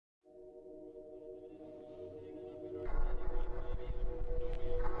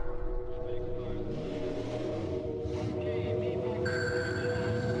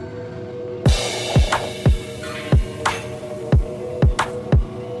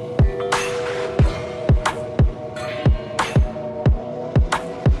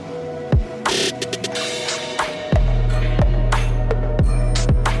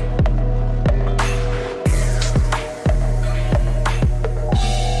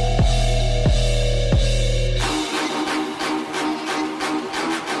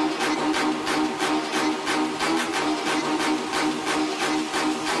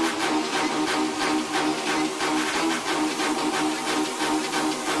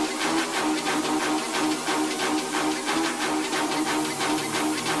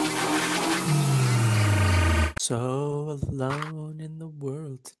so alone in the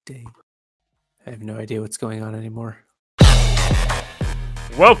world today. I have no idea what's going on anymore.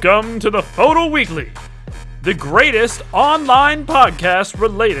 Welcome to the Photo Weekly, the greatest online podcast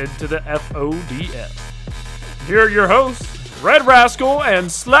related to the FODL. Here are your hosts, Red Rascal and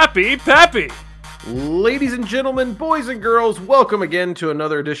Slappy Pappy. Ladies and gentlemen, boys and girls, welcome again to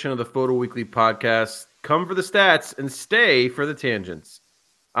another edition of the Photo Weekly podcast. Come for the stats and stay for the tangents.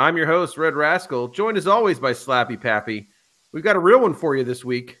 I'm your host, Red Rascal, joined as always by Slappy Pappy. We've got a real one for you this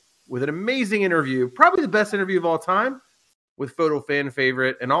week with an amazing interview, probably the best interview of all time, with photo fan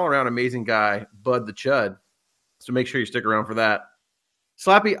favorite and all-around amazing guy, Bud the Chud. So make sure you stick around for that.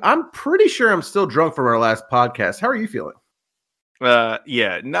 Slappy, I'm pretty sure I'm still drunk from our last podcast. How are you feeling? I'm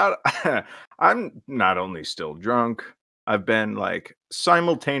not only still drunk, I've been like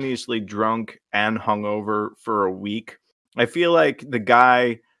simultaneously drunk and hungover for a week. I feel like the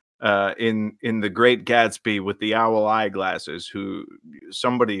guy in The Great Gatsby with the owl eyeglasses who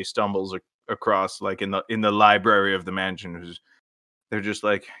somebody stumbles across like in the library of the mansion. They're just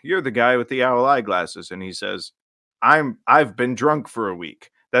like, "You're the guy with the owl eyeglasses," and he says, "I've been drunk for a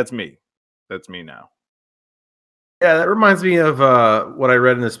week." That's me. That's me now. Yeah, that reminds me of what I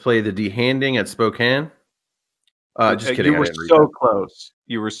read in this play, The De-Handing at Spokane. Just kidding. You were so close.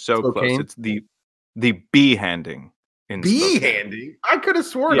 You were so Spokane? close. It's the B-handing. B-handing? I could have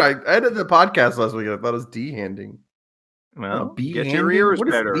sworn I edited the podcast last week and I thought it was D-handing. Well, B-handing? get your ears what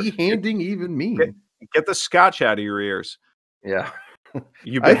better. What does B-handing even mean? Get the scotch out of your ears. Yeah.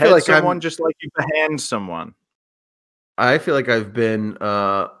 You I feel behead like someone just like you behand someone. I feel like I've been,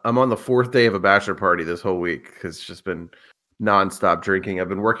 I'm on the fourth day of a bachelor party this whole week because it's just been nonstop drinking. I've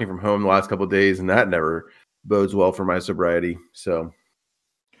been working from home the last couple of days and that never bodes well for my sobriety. So,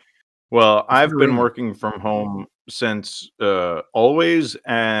 well, I've been working from home since always,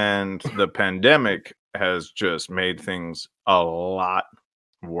 and the pandemic has just made things a lot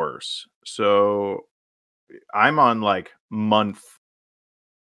worse. So I'm on like month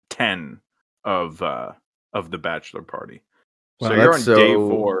 10 of the bachelor party. Wow, so you're on day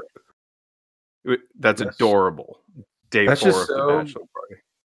 4. That's adorable. Day 4 of the bachelor party.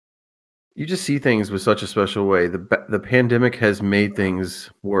 You just see things with such a special way. The pandemic has made things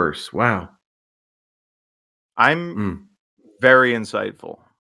worse. Wow. I'm very insightful.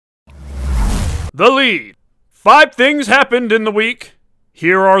 The lead. 5 things happened in the week.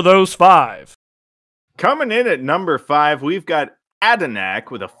 Here are those 5. Coming in at number 5, we've got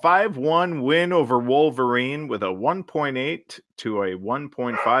Adanac with a 5-1 win over Wolverine with a 1.8 to a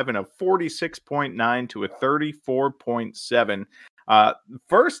 1.5 and a 46.9 to a 34.7.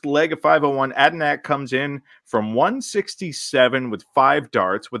 First leg of 501, Adanac comes in from 167 with 5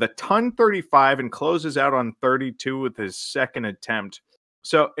 darts with a ton 35 and closes out on 32 with his second attempt.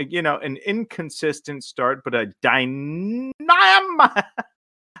 So, an inconsistent start, but a dynamite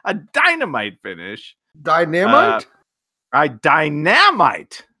finish. Dynamite?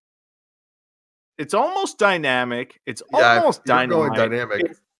 Dynamite. It's almost dynamic. It's almost dynamite.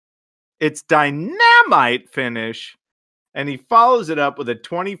 Dynamic. It's dynamite finish. And he follows it up with a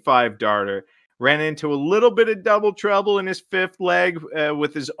 25 darter. Ran into a little bit of double trouble in his 5th leg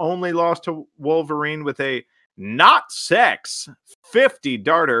with his only loss to Wolverine with a not sex 50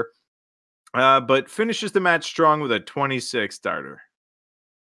 darter. But finishes the match strong with a 26 darter.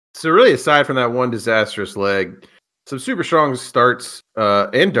 So really, aside from that one disastrous leg, some super strong starts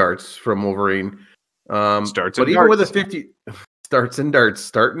and darts from Wolverine. With a 50 starts and darts,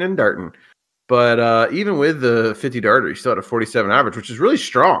 starting and darting. But even with the 50 darter, he still had a 47 average, which is really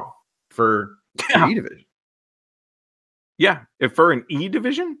strong for an E division. Yeah, if for an E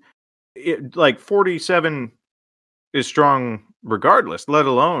division, 47 is strong regardless, let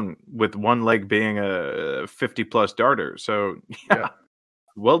alone with one leg being a 50 plus darter. So yeah.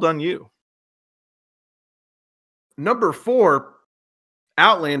 Well done, you. Number 4,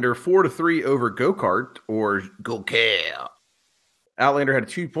 Outlander 4-3 over Go-Kart or Go-Kart. Outlander had a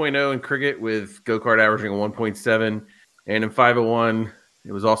 2.0 in cricket with Go-Kart averaging a 1.7. And in 501,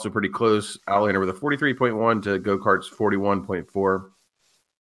 it was also pretty close. Outlander with a 43.1 to Go-Kart's 41.4. It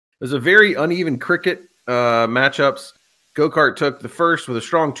was a very uneven cricket matchups. Go-Kart took the first with a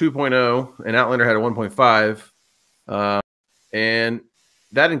strong 2.0, and Outlander had a 1.5. And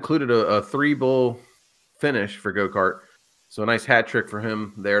that included a 3-bull finish for Go-Kart. So a nice hat trick for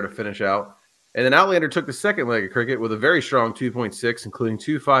him there to finish out. And then Outlander took the second leg of cricket with a very strong 2.6, including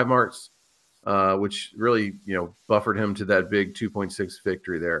 2 5-marks, which really, buffered him to that big 2.6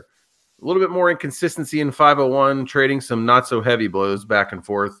 victory there. A little bit more inconsistency in 501, trading some not-so-heavy blows back and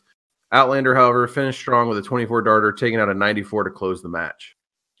forth. Outlander, however, finished strong with a 24 darter, taking out a 94 to close the match.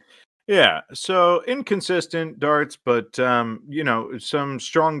 Yeah, so inconsistent darts, but some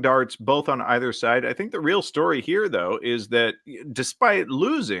strong darts both on either side. I think the real story here, though, is that despite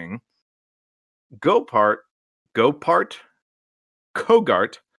losing, Gopart, Gopart,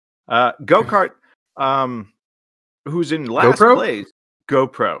 Kogart, Gokart, who's in last GoPro? place,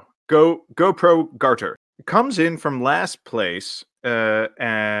 GoPro Garter comes in from last place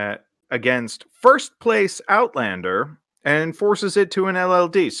against first place Outlander and forces it to an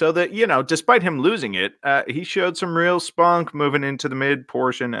LLD. So that, despite him losing it, he showed some real spunk moving into the mid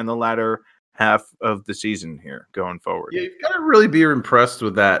portion and the latter half of the season here going forward. Yeah, you've got to really be impressed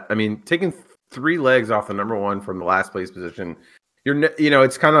with that. I mean, taking 3 legs off the number 1 from the last place position,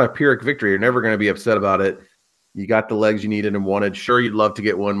 it's kind of a Pyrrhic victory. You're never going to be upset about it. You got the legs you needed and wanted. Sure, you'd love to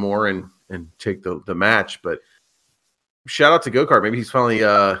get one more and take the match, but shout out to Go-Kart. Maybe he's finally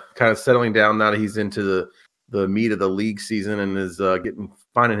kind of settling down now that he's into the meat of the league season and is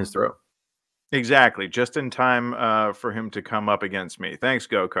finding his throw. Exactly. Just in time for him to come up against me. Thanks,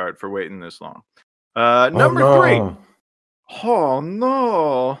 Go-Kart, for waiting this long. Number 3. Oh,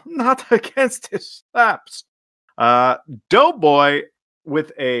 no. Not against his slaps. Doughboy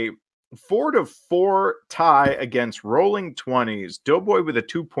with a 4-4 tie against Rolling 20s. Doughboy with a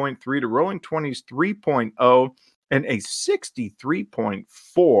 2.3 to Rolling 20s 3.0 and a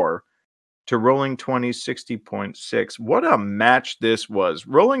 63.4 to Rolling 20s 60.6. What a match this was.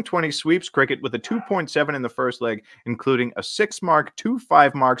 Rolling 20 sweeps Cricket with a 2.7 in the first leg, including a 6 mark, 2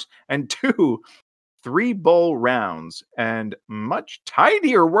 5 marks, and 2 3-bowl rounds, and much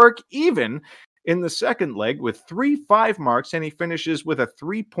tidier work even in the second leg with 3 5 marks, and he finishes with a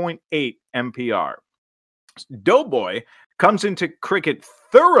 3.8 MPR. Doughboy comes into Cricket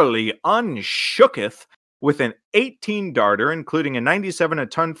thoroughly unshooketh with an 18 darter, including a 97, a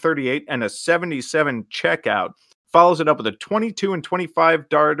ton 38, and a 77 checkout. Follows it up with a 22 and 25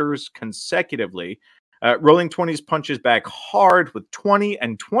 darters consecutively. Rolling 20s punches back hard with 20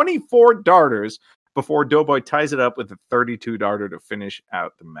 and 24 darters before Doughboy ties it up with a 32 darter to finish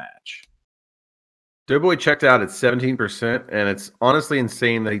out the match. Doughboy checked out at 17%, and it's honestly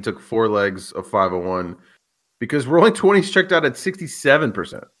insane that he took 4 legs of 501 because Rolling 20s checked out at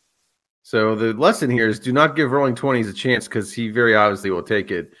 67%. So the lesson here is do not give Rolling 20s a chance because he very obviously will take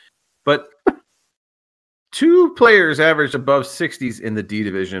it. But 2 players averaged above 60s in the D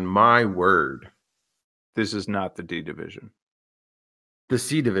division. My word. This is not the D division. The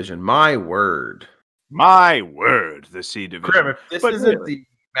C division. My word. My word, the C division. Grim, if this isn't the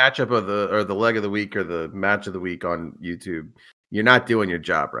matchup of the leg of the week or the match of the week on YouTube, you're not doing your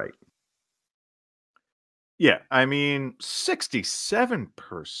job right. Yeah, I mean,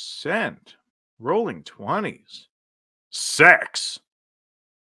 67%. Rolling 20s. Sex.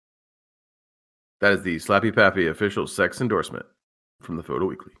 That is the Slappy Pappy official sex endorsement from the Photo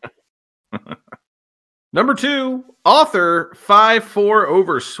Weekly. Number 2, Author 5-4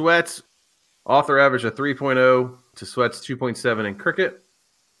 over Sweats. Author averaged a 3.0 to Sweats 2.7 in Cricket.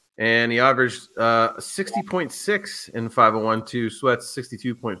 And he averaged 60.6 in 501 to Sweats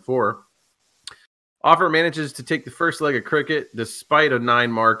 62.4. Author manages to take the first leg of Cricket despite a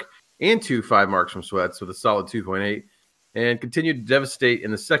 9 mark and 2 5 marks from Sweats with a solid 2.8, and continued to devastate in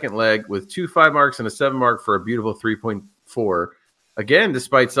the second leg with 2 5 marks and a 7 mark for a beautiful 3.4. Again,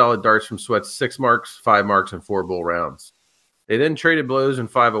 despite solid darts from Sweats 6 marks, 5 marks, and 4 bull rounds. They then traded blows in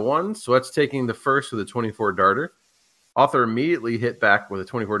 501, Sweats taking the first with a 24 darter. Author immediately hit back with a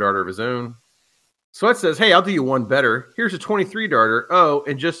 24 darter of his own. Sweats says, hey, I'll do you one better. Here's a 23 darter. Oh,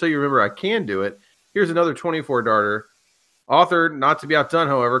 and just so you remember I can do it, here's another 24 darter. Author, not to be outdone,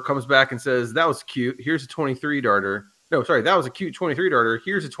 however, comes back and says, that was cute. Here's a 23 darter. No, sorry, that was a cute 23 darter.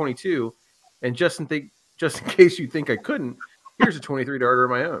 Here's a 22. And just in case you think I couldn't, here's a 23 darter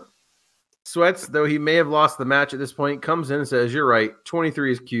of my own. Sweats, though he may have lost the match at this point, comes in and says, you're right.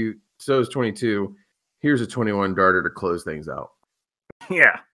 23 is cute. So is 22. Here's a 21 darter to close things out.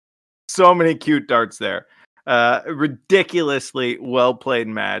 Yeah. So many cute darts there. Ridiculously well played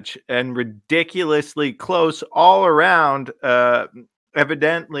match and ridiculously close all around.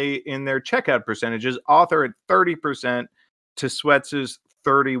 Evidently, in their checkout percentages, Author at 30% to Sweats'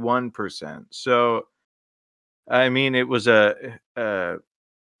 31%. So, I mean, it was a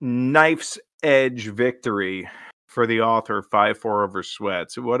knife's edge victory for the Author 5-4 over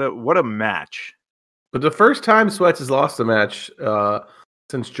Sweats. What a match! But the first time Sweats has lost a match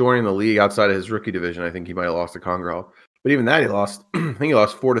since joining the league outside of his rookie division, I think he might have lost to Congrall. But even that, he lost. I think he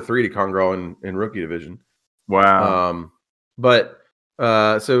lost 4-3 to Congrall in rookie division. Wow.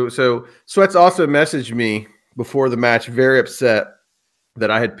 So Sweats also messaged me before the match, very upset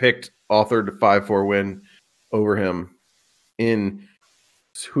that I had picked Author to 5-4 win over him in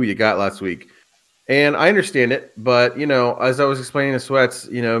who you got last week. And I understand it, but as I was explaining to Sweats,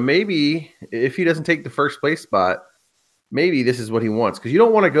 maybe if he doesn't take the first place spot, maybe this is what he wants, because you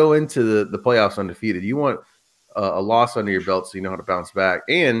don't want to go into the playoffs undefeated. You want a loss under your belt so you know how to bounce back.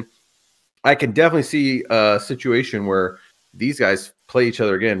 And I can definitely see a situation where these guys play each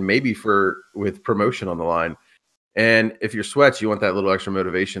other again, maybe with promotion on the line. And if you're Sweats, you want that little extra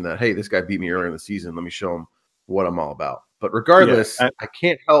motivation that, hey, this guy beat me earlier in the season. Let me show him what I'm all about. But regardless, I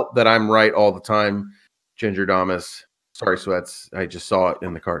can't help that I'm right all the time. Ginger Damas. Sorry, Sweats. I just saw it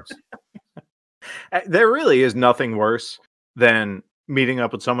in the cards. There really is nothing worse than meeting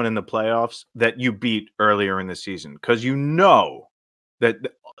up with someone in the playoffs that you beat earlier in the season, because you know that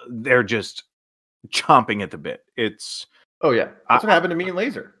they're just chomping at the bit. Oh, yeah. That's what happened to me and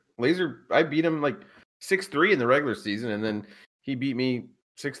Laser. Laser, I beat him like 6-3 in the regular season, and then he beat me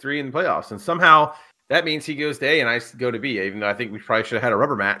 6-3 in the playoffs. And somehow that means he goes to A and I go to B, even though I think we probably should have had a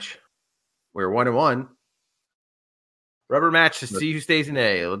rubber match. We're 1-1. Rubber match to see who stays in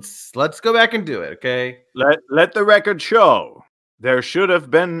A. Let's go back and do it, okay? Let the record show there should have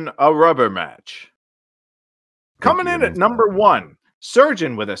been a rubber match. Coming in at number 1,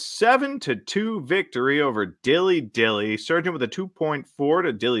 Surgeon with a 7-2 victory over Dilly Dilly. Surgeon with a 2.4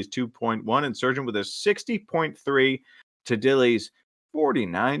 to Dilly's 2.1, and Surgeon with a 60.3 to Dilly's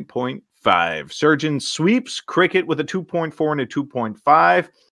 49.5. Surgeon sweeps Cricket with a 2.4 and a 2.5.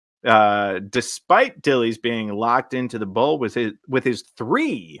 Despite Dilly's being locked into the bowl with his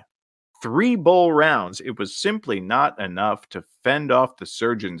three bowl rounds, it was simply not enough to fend off the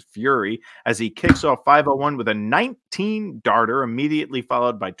Surgeon's fury as he kicks off 501 with a 19 darter, immediately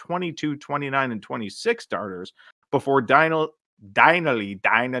followed by 22, 29, and 26 darters before Dinally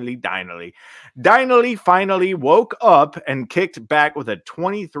finally woke up and kicked back with a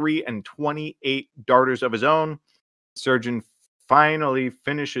 23 and 28 darters of his own. Surgeon finally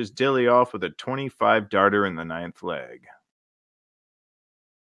finishes Dilly off with a 25 darter in the 9th leg.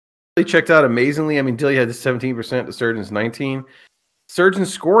 He checked out amazingly. I mean, Dilly had the 17% to Surgeon's 19.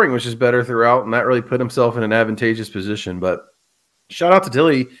 Surgeon's scoring was just better throughout, and that really put himself in an advantageous position. But shout out to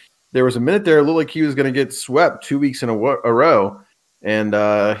Dilly. There was a minute there, it looked like he was going to get swept 2 weeks in a row, and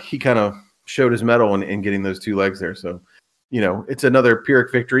he kind of showed his mettle in getting those 2 legs there. So, it's another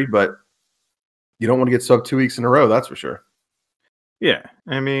Pyrrhic victory, but you don't want to get swept 2 weeks in a row, that's for sure. Yeah,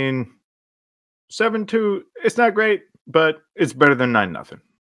 I mean, 7-2, it's not great, but it's better than 9-0.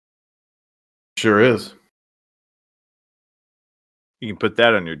 Sure is. You can put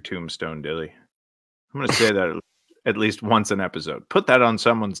that on your tombstone, Dilly. I'm going to say that at least once an episode. Put that on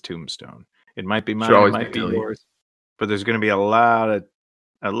someone's tombstone. It might be mine, it might be yours, but there's going to be a lot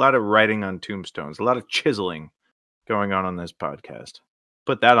of writing on tombstones, a lot of chiseling going on this podcast.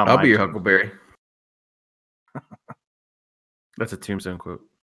 Put that on. I'll be your Huckleberry. That's a tombstone quote.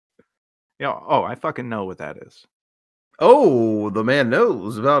 Yeah. Oh, I fucking know what that is. Oh, the man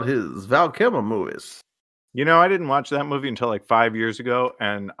knows about his Val Kilmer movies. I didn't watch that movie until like 5 years ago,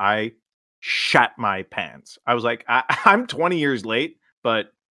 and I shat my pants. I was like, I'm 20 years late,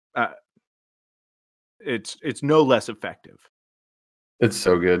 but it's no less effective. It's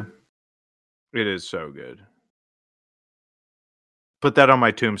so good. It is so good. Put that on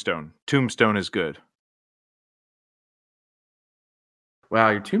my tombstone. Tombstone is good. Wow,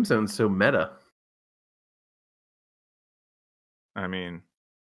 your tombstone's so meta. I mean,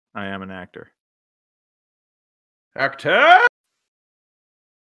 I am an actor. Actor?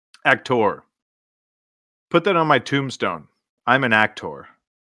 Actor. Put that on my tombstone. I'm an actor.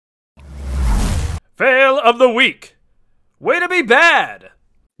 Fail of the week. Way to be bad.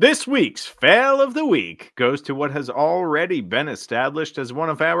 This week's fail of the week goes to what has already been established as one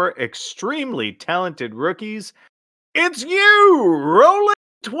of our extremely talented rookies. It's you, rolling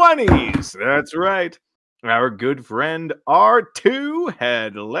 20s. That's right. Our good friend R2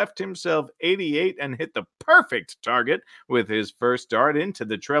 had left himself 88 and hit the perfect target with his first dart into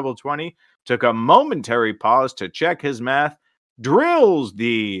the treble 20. Took a momentary pause to check his math, drills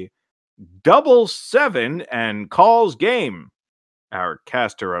the double 7 and calls game. Our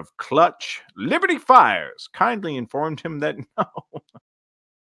caster of clutch, Liberty Fires, kindly informed him that no,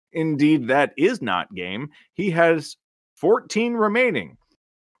 indeed that is not game. He has 14 remaining.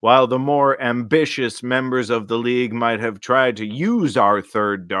 While the more ambitious members of the league might have tried to use our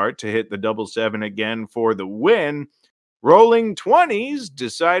third dart to hit the double 7 again for the win, Rolling 20s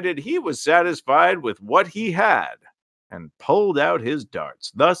decided he was satisfied with what he had and pulled out his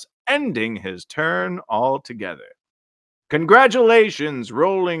darts, thus ending his turn altogether. Congratulations,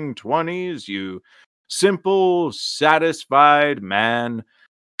 Rolling 20s, you simple, satisfied man.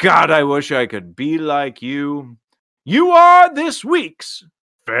 God, I wish I could be like you. You are this week's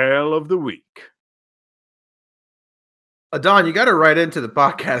fail of the week. Don, you got to write into the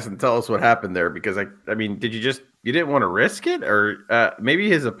podcast and tell us what happened there, because I mean, you didn't want to risk it, or maybe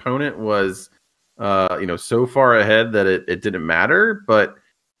his opponent was, so far ahead that it didn't matter, but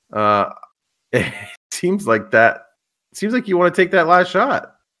it seems like you want to take that last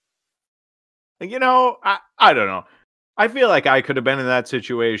shot. I don't know. I feel like I could have been in that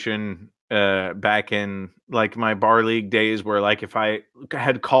situation back in like my bar league days, where like if I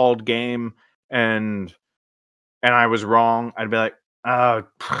had called game and I was wrong, I'd be like, oh,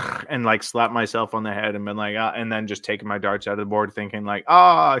 and like slap myself on the head and been like, and then just taking my darts out of the board, thinking like,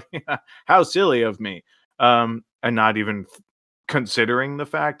 yeah, how silly of me, and not even considering the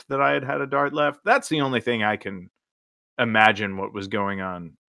fact that I had a dart left. That's the only thing I can imagine what was going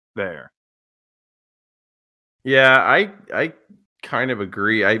on there. Yeah, I kind of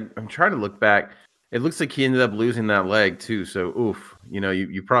agree. I'm trying to look back. It looks like he ended up losing that leg too. So, oof,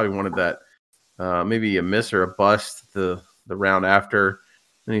 you probably wanted that. Maybe a miss or a bust the round after.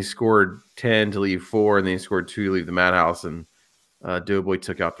 Then he scored 10 to leave 4, and then he scored 2 to leave the madhouse, and Doughboy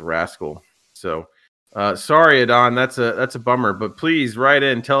took out the rascal. So sorry, Adon, that's a bummer. But please write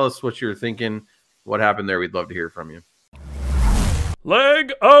in, tell us what you're thinking, what happened there. We'd love to hear from you.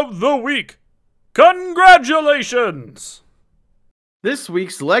 Leg of the week. Congratulations! This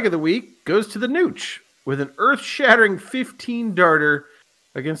week's leg of the week goes to the Nooch with an earth-shattering 15 darter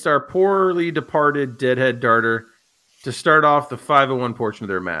against our poorly departed deadhead darter to start off the 501 portion of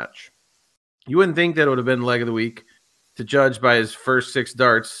their match. You wouldn't think that it would have been leg of the week to judge by his first 6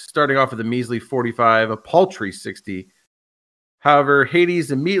 darts, starting off with a measly 45, a paltry 60. However,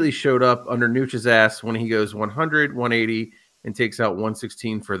 Hades immediately showed up under Nooch's ass when he goes 100, 180, and takes out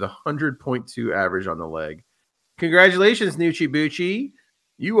 116 for the 100.2 average on the leg. Congratulations, Noochie Boochie.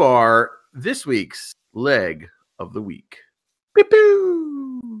 You are this week's leg of the week.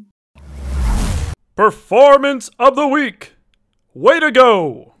 Pew-pew! Performance of the week. Way to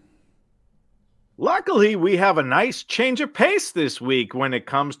go! Luckily, we have a nice change of pace this week when it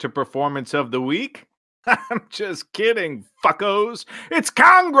comes to performance of the week. I'm just kidding, fuckos. It's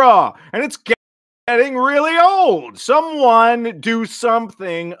Congra, and it's getting really old. Someone do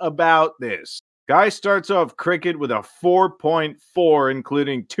something about this. Guy starts off cricket with a 4.4,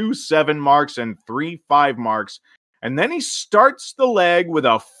 including 2 7 marks and 3 5 marks. And then he starts the leg with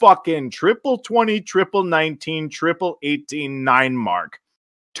a fucking triple 20, triple 19, triple 18, 9 mark.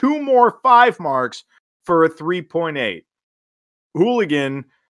 2 more 5 marks for a 3.8. Hooligan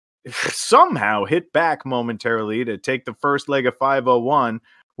somehow hit back momentarily to take the first leg of 501,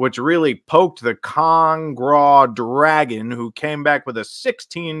 which really poked the Congra Dragon, who came back with a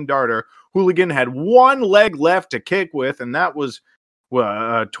 16 darter. Hooligan had 1 leg left to kick with, and that was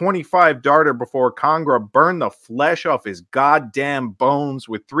a 25 darter before Congra burned the flesh off his goddamn bones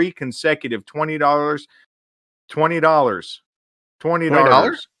with 3 consecutive $20,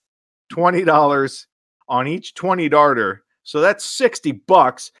 $20 on each 20 darter. So that's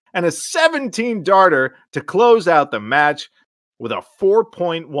 $60 and a 17 darter to close out the match with a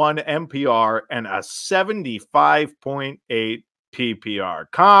 4.1 MPR and a 75.8 PPR.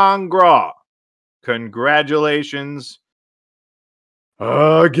 Congra, congratulations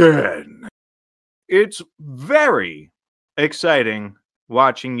again. It's very exciting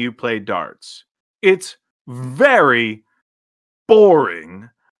watching you play darts. It's very boring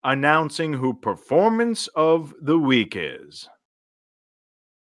announcing who performance of the week is.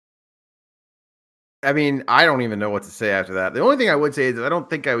 I mean, I don't even know what to say after that. The only thing I would say is I don't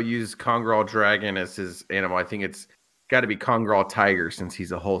think I would use Congraw Dragon as his animal. I think it's got to be Congraw Tiger, since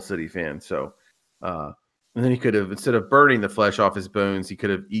he's a Hull City fan. So, and then he could have, instead of burning the flesh off his bones, he could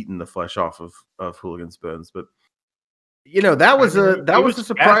have eaten the flesh off of Hooligan's bones. But that was a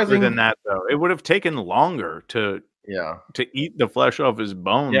surprising than that though. It would have taken longer to eat the flesh off his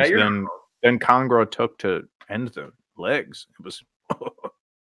bones than Congraw took to end the legs. It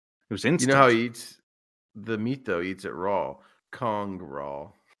was instant. You know how he eats the meat though? He eats it raw.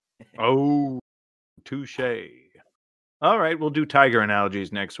 Congraw. Oh, touche. All right, we'll do tiger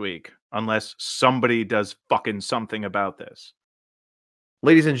analogies next week, unless somebody does fucking something about this.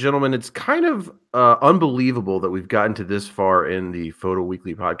 Ladies and gentlemen, it's kind of unbelievable that we've gotten to this far in the Photo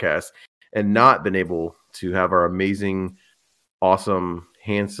Weekly podcast and not been able to have our amazing, awesome,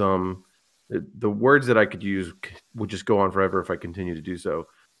 handsome, the words that I could use would just go on forever if I continue to do so.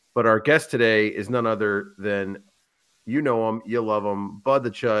 But our guest today is none other than, you know him, you love him, Bud the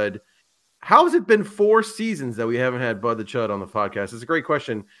Chud. How has it been 4 seasons that we haven't had Bud the Chud on the podcast? It's a great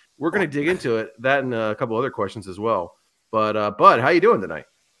question. We're going to dig into it, that and a couple other questions as well. But Bud, how you doing tonight?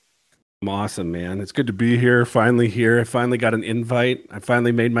 I'm awesome, man. It's good to be here. Finally here. I finally got an invite. I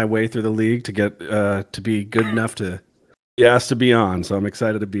finally made my way through the league to get to be good enough to be asked to be on. So I'm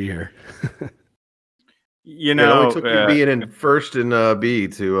excited to be here. You It know, only took you being in first and B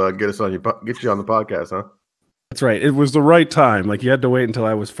to get you on the podcast, huh? That's right. It was the right time. Like you had to wait until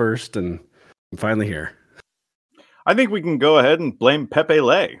I was first, and I'm finally here. I think we can go ahead and blame Pepe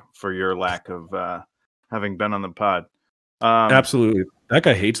Le for your lack of having been on the pod. Absolutely. That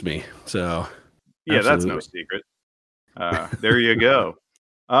guy hates me. So yeah, absolutely. That's no secret. There you go.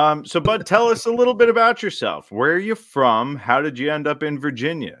 So, Bud, tell us a little bit about yourself. Where are you from? How did you end up in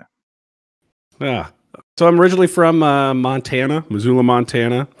Virginia? Yeah. So I'm originally from Montana, Missoula,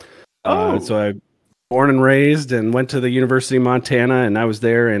 Montana. So I born and raised and went to the University of Montana, and I was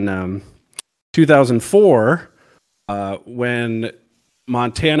there in 2004 when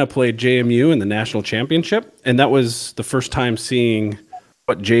Montana played JMU in the national championship, and that was the first time seeing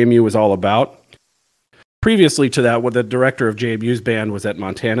what JMU was all about. Previously to that, the director of JMU's band was at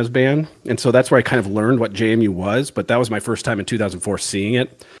Montana's band, and so that's where I kind of learned what JMU was, but that was my first time in 2004 seeing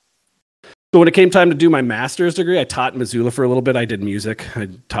it. So when it came time to do my master's degree, I taught in Missoula for a little bit. I did music, I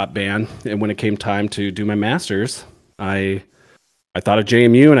taught band, and when it came time to do my master's, I thought of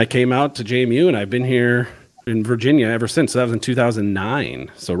JMU, and I came out to JMU, and I've been here in Virginia ever since. So that was in 2009.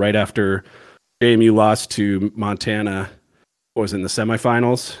 So right after JMU lost to Montana, was in the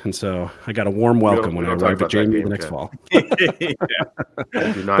semifinals, and so I got a warm welcome when I arrived at JMU the next fall.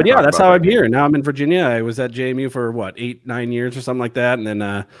 But yeah, that's how I'm here. Now I'm in Virginia. I was at JMU for 8-9 years or something like that, and then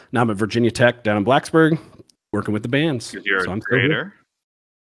now I'm at Virginia Tech down in Blacksburg, working with the bands. You're a creator.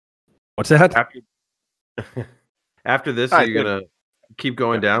 What's that? After this, are you gonna keep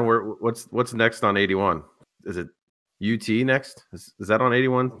going down? What's next on 81? Is it UT next? Is that on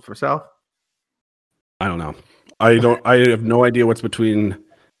 81 for South? I don't know. I have no idea what's between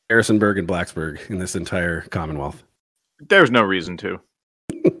Harrisonburg and Blacksburg in this entire Commonwealth. There's no reason to.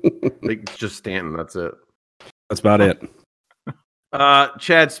 Like just Stanton, that's it. That's about it.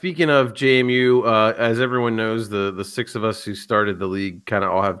 Chad, speaking of JMU, as everyone knows, the six of us who started the league kind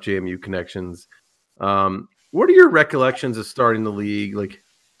of all have JMU connections. What are your recollections of starting the league? Like,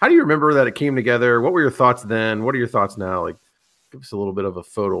 how do you remember that it came together? What were your thoughts then? What are your thoughts now? Like, give us a little bit of a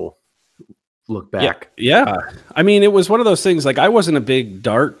photo look back. Yeah. I mean, it was one of those things, like I wasn't a big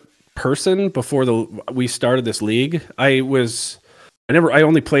dart person before we started this league. I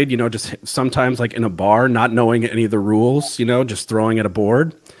only played, just sometimes like in a bar, not knowing any of the rules, just throwing at a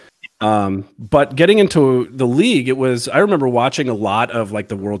board. But getting into the league, I remember watching a lot of like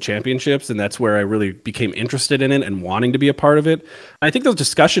the world championships, and that's where I really became interested in it and wanting to be a part of it. I think those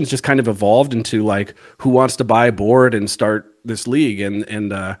discussions just kind of evolved into like, who wants to buy a board and start this league?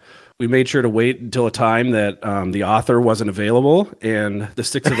 And we made sure to wait until a time that the author wasn't available, and the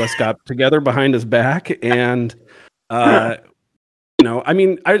six of us got together behind his back. And, I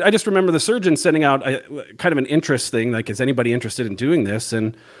just remember the surgeon sending out kind of an interest thing, like, is anybody interested in doing this?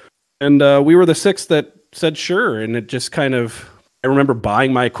 And we were the six that said sure. And it just kind of, I remember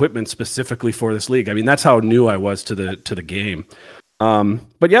buying my equipment specifically for this league. I mean, that's how new I was to the game.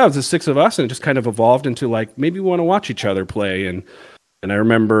 But yeah, it was the six of us, and it just kind of evolved into like, maybe we want to watch each other play. And I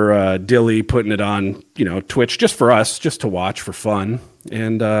remember Dilly putting it on, Twitch just for us, just to watch for fun.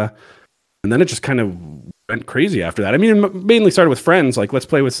 And then it just kind of went crazy after that. I mean, mainly started with friends, like let's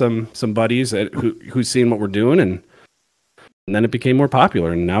play with some buddies who's seen what we're doing, and then it became more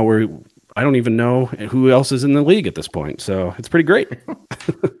popular. And now I don't even know who else is in the league at this point. So it's pretty great.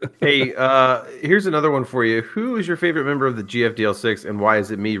 Hey, here's another one for you. Who is your favorite member of the GFDL6, and why is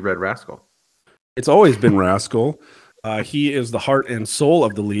it me, Red Rascal? It's always been Rascal. He is the heart and soul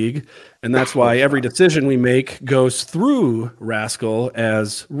of the league, and that's why every decision we make goes through Rascal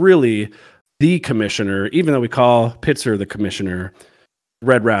as really the commissioner. Even though we call Pitzer the commissioner,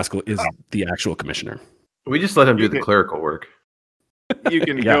 Red Rascal is the actual commissioner. We just let him do the clerical work. You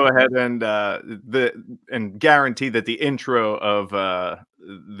can go ahead and guarantee that the intro of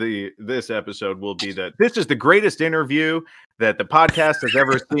this episode will be that this is the greatest interview that the podcast has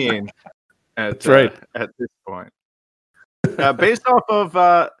ever seen. That's right. At this point. Based off of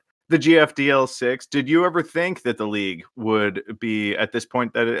the GFDL 6, did you ever think that the league would be at this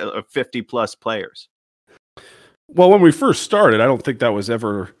point that 50 plus players? Well, when we first started, I don't think that was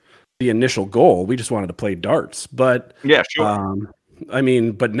ever the initial goal. We just wanted to play darts. But yeah, sure.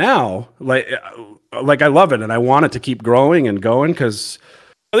 But now, like I love it, and I want it to keep growing and going because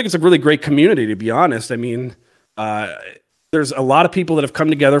I think it's a really great community. To be honest, I mean, there's a lot of people that have come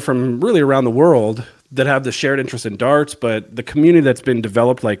together from really around the world that have the shared interest in darts, but the community that's been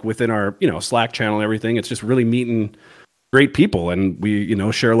developed like within our, Slack channel and everything, it's just really meeting great people, and we,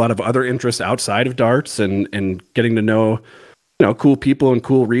 share a lot of other interests outside of darts, and getting to know, cool people and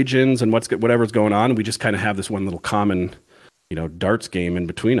cool regions and whatever's going on. We just kind of have this one little common, darts game in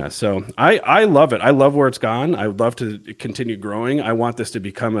between us. So I love it. I love where it's gone. I would love to continue growing. I want this to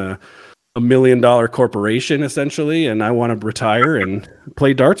become a $1 million corporation essentially, and I want to retire and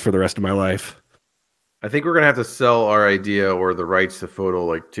play darts for the rest of my life. I think we're gonna have to sell our idea or the rights to photo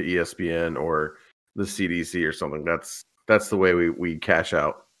like to ESPN or the CDC or something. That's the way we cash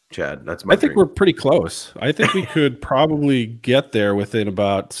out, Chad. That's my I think dream. we're pretty close. I think we could probably get there within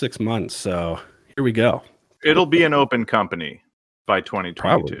about 6 months. So here we go. It'll be an open company by 2022.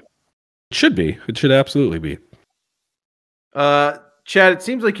 Probably. It should be. It should absolutely be. Chad, it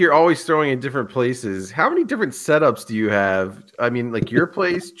seems like you're always throwing in different places. How many different setups do you have? I mean, like your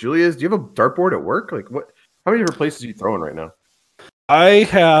place, Julia's. Do you have a dartboard at work? Like what? How many different places are you throwing right now? I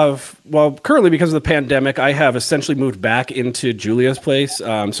have, currently because of the pandemic, I have essentially moved back into Julia's place.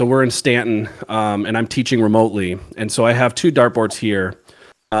 So we're in Stanton, and I'm teaching remotely. And so I have 2 dartboards here.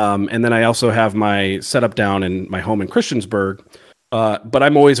 And then I also have my setup down in my home in Christiansburg. But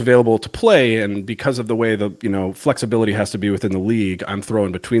I'm always available to play. And because of the way the, flexibility has to be within the league, I'm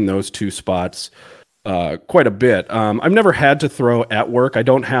throwing between those 2 spots quite a bit. I've never had to throw at work. I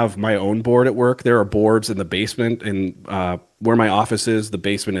don't have my own board at work. There are boards in the basement, and where my office is, the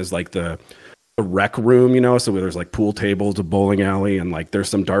basement is like the rec room, so there's like pool tables, a bowling alley, and like there's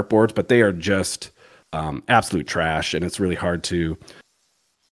some dartboards, but they are just absolute trash, and it's really hard to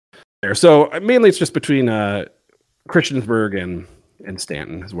there. So mainly it's just between Christiansburg and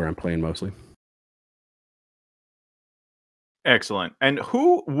Stanton is where I'm playing mostly. Excellent. And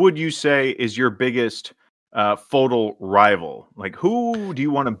who would you say is your biggest FODL rival? Like, who do you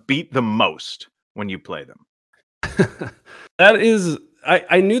want to beat the most when you play them? That is,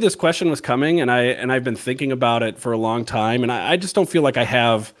 I knew this question was coming, and I've been thinking about it for a long time, and I just don't feel like I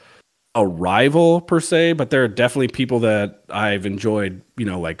have a rival per se, but there are definitely people that I've enjoyed,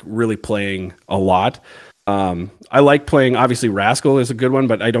 like really playing a lot. I like playing, obviously Rascal is a good one,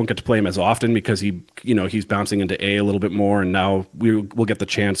 but I don't get to play him as often because he's bouncing into A little bit more, and now we'll get the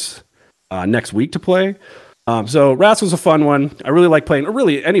chance next week to play. So Rascal's a fun one. I really like playing, or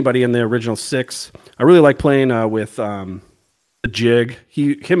really anybody in the original 6. I really like playing with the Jig.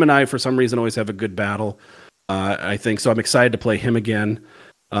 Him and I, for some reason, always have a good battle. I think so. I'm excited to play him again.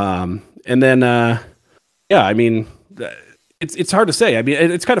 And then, I mean, it's hard to say. I mean,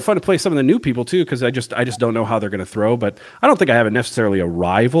 it's kind of fun to play some of the new people too, because I just don't know how they're going to throw. But I don't think I have necessarily a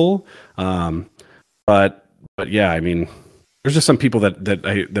rival. But yeah, I mean, there's just some people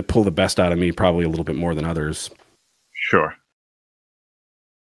that pull the best out of me, probably a little bit more than others. Sure.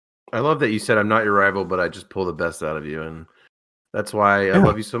 I love that you said I'm not your rival, but I just pull the best out of you, and that's why I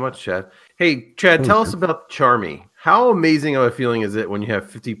love you so much, Chad. Hey, Chad, tell us about Charmy. How amazing of a feeling is it when you have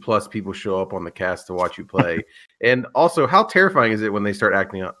 50 plus people show up on the cast to watch you play? And also, how terrifying is it when they start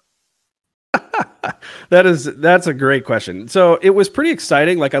acting up? That's a great question. So it was pretty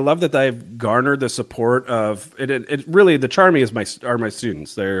exciting. Like, I love that I've garnered the support of it. It really, the Charmy are my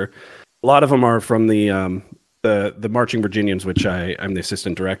students. A lot of them are from the Marching Virginians, which I'm the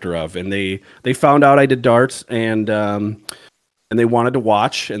assistant director of, and they found out I did darts, and they wanted to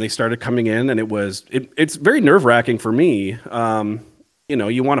watch, and they started coming in, and it's very nerve-wracking for me.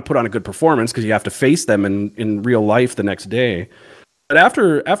 You want to put on a good performance because you have to face them in real life the next day. But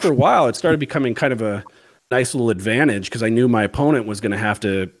after a while, it started becoming kind of a nice little advantage because I knew my opponent was going to have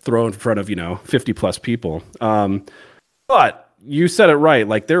to throw in front of 50 plus people. But you said it right.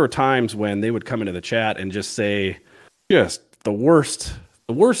 Like, there were times when they would come into the chat and just say just the worst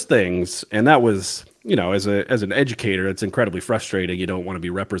things, and that was, as an educator, it's incredibly frustrating. You don't want to be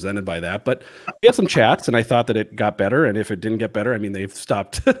represented by that. But we had some chats, and I thought that it got better. And if it didn't get better, I mean, they've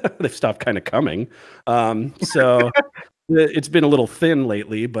stopped kind of coming. So it's been a little thin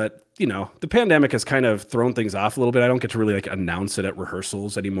lately, but the pandemic has kind of thrown things off a little bit. I don't get to really announce it at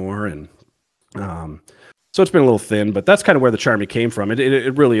rehearsals anymore, and so it's been a little thin. But that's kind of where the Charmy came from.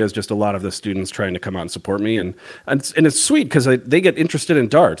 It really is just a lot of the students trying to come out and support me, and it's sweet because they get interested in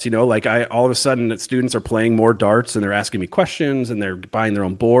darts. Like all of a sudden, students are playing more darts, and they're asking me questions, and they're buying their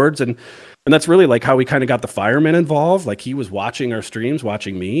own boards, and that's really like how we kind of got the fireman involved. Like, he was watching our streams,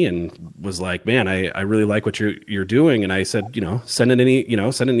 watching me, and was like, "Man, I really like what you're doing." And I said, send an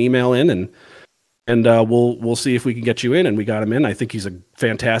email in, and we'll see if we can get you in. And we got him in. I think he's a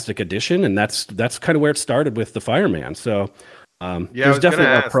fantastic addition, and that's kind of where it started with the fireman. So I was definitely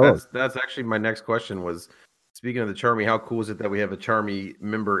gonna a pro. That's actually my next question was, speaking of the Charmy, how cool is it that we have a Charmy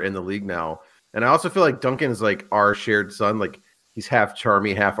member in the league now? And I also feel like Duncan's like our shared son. Like, he's half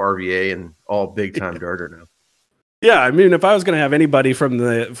Charmy, half RVA, and all big time darter now. Yeah, I mean, if I was going to have anybody from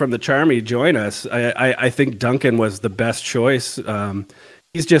the Charmy join us, I think Duncan was the best choice.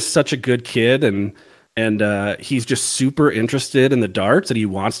 He's just such a good kid, and he's just super interested in the darts, and he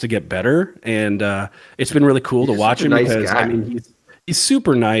wants to get better. And it's been really cool to watch him nice because guy. I mean, he's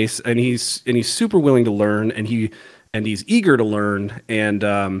super nice, and he's super willing to learn, and he's eager to learn. And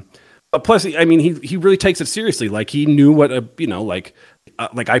but plus, I mean, he really takes it seriously. Like he knew what like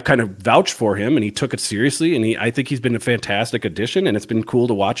I kind of vouched for him, and he took it seriously, and I think he's been a fantastic addition, and it's been cool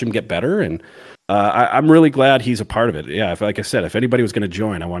to watch him get better, and I'm really glad he's a part of it. Yeah, like I said, if anybody was going to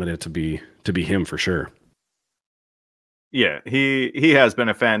join, I wanted it to be him for sure. Yeah, he has been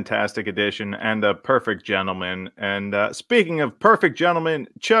a fantastic addition and a perfect gentleman. And speaking of perfect gentlemen,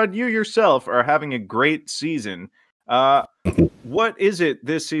 Chud, you yourself are having a great season. What is it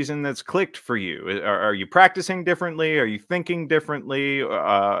this season that's clicked for you? Are you practicing differently? Are you thinking differently?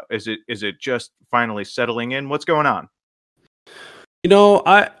 Is it just finally settling in? What's going on? You know,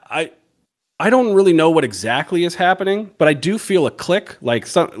 I don't really know what exactly is happening, but I do feel a click, like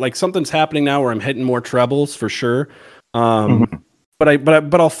something's happening now where I'm hitting more trebles for sure. But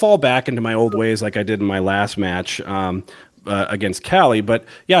I'll fall back into my old ways like I did in my last match against Cali. But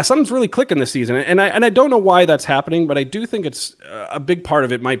yeah, something's really clicking this season, and I don't know why that's happening, but I do think it's a big part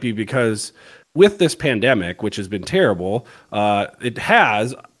of it might be because with this pandemic, which has been terrible, it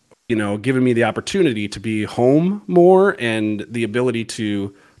has given me the opportunity to be home more and the ability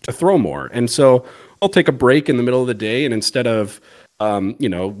to throw more. And so I'll take a break in the middle of the day, and instead of going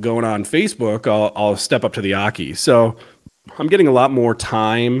on Facebook, I'll step up to the Aki. So I'm getting a lot more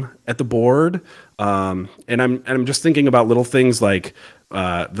time at the board, and I'm just thinking about little things like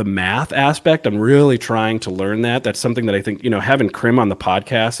the math aspect. I'm really trying to learn that. That's something that I think having Krim on the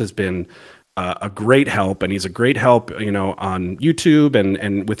podcast has been a great help, and he's a great help on YouTube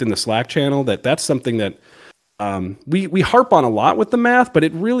and within the Slack channel. That's something that we harp on a lot with the math, but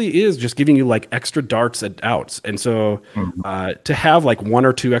it really is just giving you like extra darts at outs. And so to have like one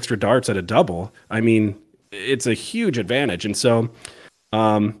or two extra darts at a double, I mean, it's a huge advantage. And so,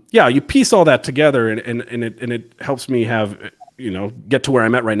 you piece all that together and it helps me have, get to where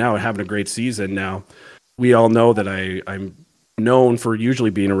I'm at right now and having a great season. Now, we all know that I'm known for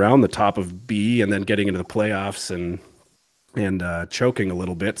usually being around the top of B and then getting into the playoffs and choking a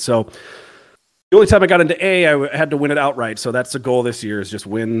little bit. So, the only time I got into A, I had to win it outright. So that's the goal this year, is just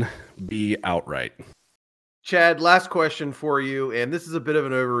win B outright. Chad, last question for you, and this is a bit of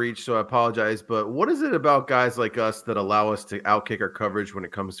an overreach, so I apologize, but what is it about guys like us that allow us to outkick our coverage when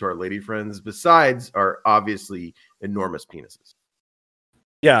it comes to our lady friends, besides our obviously enormous penises?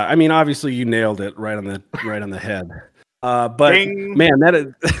 Yeah, I mean, obviously you nailed it right on the head. But Ding. Man,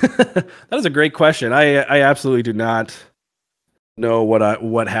 that is a great question. I absolutely do not know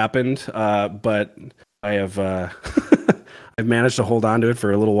what happened, but I have I've managed to hold on to it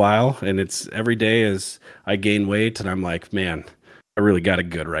for a little while, and it's every day as I gain weight, and I'm like, man, I really got it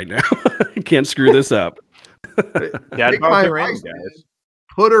good right now. I can't screw this up. Dad, guys.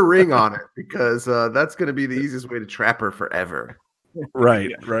 Put a ring on it, because that's going to be the easiest way to trap her forever.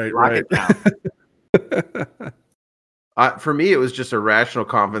 Right. Lock it down. For me, it was just a rational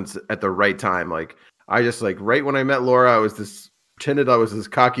confidence at the right time. Like I just right when I met Laura, I was pretended I was this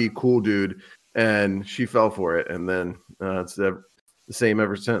cocky, cool dude, and she fell for it, and then it's the same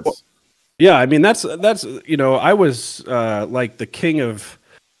ever since. Well, yeah, I mean that's I was like the king of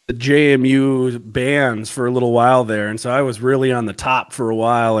the JMU bands for a little while there, and so I was really on the top for a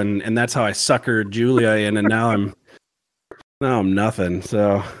while, and that's how I suckered Julia in, and now I'm nothing.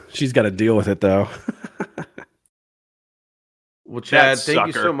 So she's got to deal with it though. Well, Chad, thank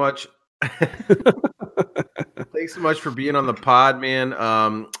you so much. Thanks so much for being on the pod,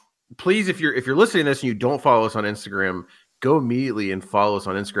 man. Please, if you're listening to this and you don't follow us on Instagram, go immediately and follow us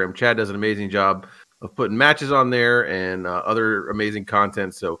on Instagram. Chad does an amazing job of putting matches on there and other amazing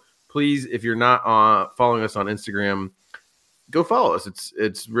content. So please, if you're not following us on Instagram, go follow us.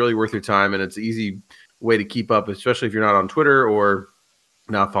 It's really worth your time, and it's an easy way to keep up, especially if you're not on Twitter or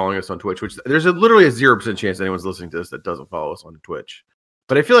not following us on Twitch, which there's literally a 0% chance anyone's listening to this that doesn't follow us on Twitch.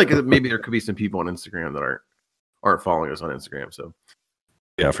 But I feel like maybe there could be some people on Instagram that aren't following us on Instagram. So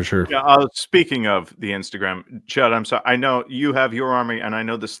yeah, for sure. Yeah. Speaking of the Instagram, Chud, I'm sorry. I know you have your army, and I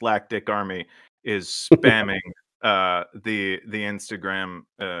know the Slack Dick army is spamming the Instagram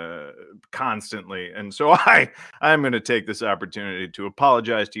constantly, and so I'm going to take this opportunity to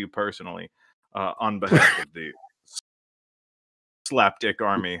apologize to you personally on behalf of the Slapdick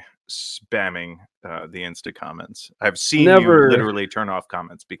army spamming the Insta comments. I've seen you literally turn off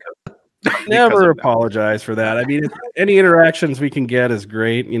comments because never apologize for that. I mean, any interactions we can get is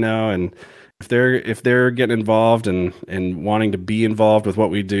great, and if they're getting involved and wanting to be involved with what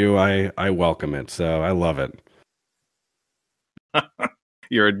we do, I welcome it. So I love it.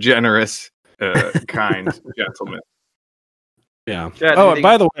 You're a generous, kind gentleman. Yeah. Chad, Oh, anything-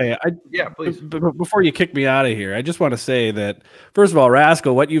 by the way, Yeah, please. before you kick me out of here, I just want to say that first of all,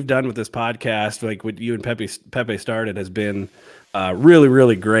 Rascal, what you've done with this podcast, like what you and Pepe started, has been really,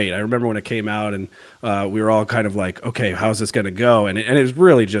 really great. I remember when it came out, and we were all kind of like, okay, how's this going to go? And it's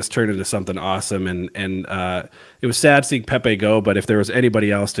really just turned into something awesome. And it was sad seeing Pepe go, but if there was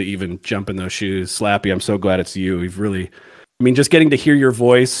anybody else to even jump in those shoes, Slappy, I'm so glad it's you. We've really. I mean, just getting to hear your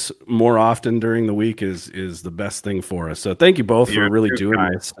voice more often during the week is the best thing for us. So thank you both for really doing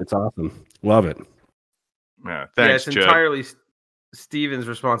this. It's awesome. Love it. Yeah, thanks, it's Judd. entirely Steven's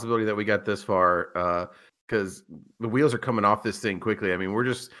responsibility that we got this far because the wheels are coming off this thing quickly. I mean, we're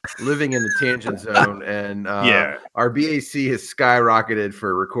just living in the tangent zone, and our BAC has skyrocketed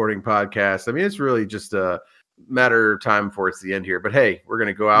for recording podcasts. I mean, it's really just a matter of time before it's the end here. But hey, we're going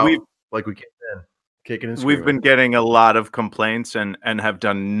to go out like we came in. Kicking and screaming. We've been getting a lot of complaints and have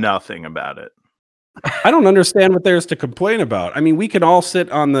done nothing about it. I don't understand what there's to complain about. I mean, we can all sit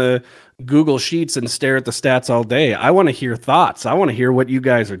on the Google Sheets and stare at the stats all day. I want to hear thoughts. I want to hear what you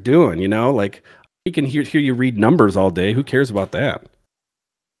guys are doing. You know, like we can hear you read numbers all day. Who cares about that?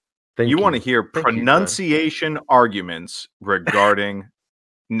 You want to hear pronunciation arguments regarding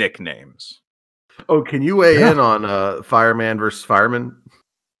nicknames. Oh, can you weigh in on fireman versus fireman?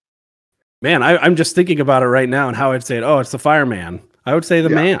 Man, I'm just thinking about it right now and how I'd say it. Oh, it's the fireman. I would say the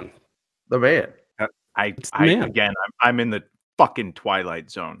man. The man. Again, I'm in the fucking twilight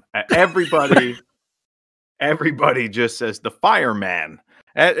zone. Everybody just says the fireman,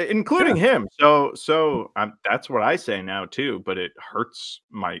 including him. So that's what I say now too. But it hurts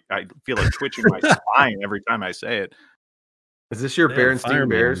I feel like twitching my spine every time I say it. Is this your Berenstain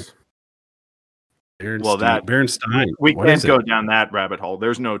Bears? Berenstein. We can't go down that rabbit hole.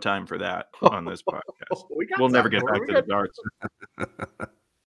 There's no time for that on this podcast. We'll never get back to the darts.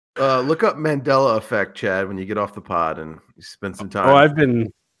 Look up Mandela effect, Chad, when you get off the pod and you spend some time. Oh, I've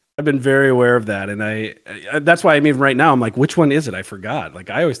been very aware of that, and I that's why I mean right now I'm like, which one is it? I forgot. Like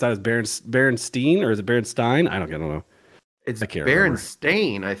I always thought it was Berenstein, or is it Berenstein? I don't know. It's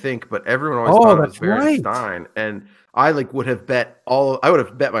Berenstain, I think, but everyone always thought it was Berenstein, and I would have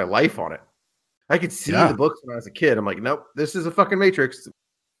bet my life on it. I could see the books when I was a kid. I'm like, nope, this is a fucking Matrix.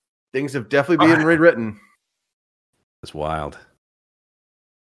 Things have definitely been rewritten. It's wild.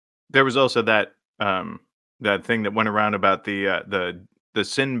 There was also that thing that went around about the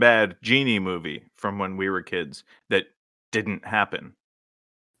Sinbad genie movie from when we were kids that didn't happen.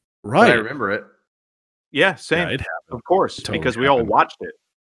 Right, but I remember it. Yeah, same. Yeah, of course, totally because we all watched it.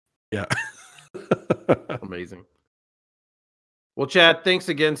 Yeah, amazing. Well, Chad, thanks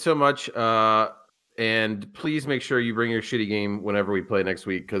again so much. And please make sure you bring your shitty game whenever we play next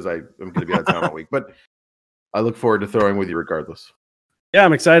week, because I'm going to be out of town all week. But I look forward to throwing with you regardless. Yeah,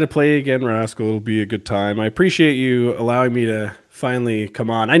 I'm excited to play again, Rascal. It'll be a good time. I appreciate you allowing me to finally come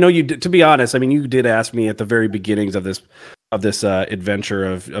on. I know you did, to be honest. I mean, you did ask me at the very beginnings of this adventure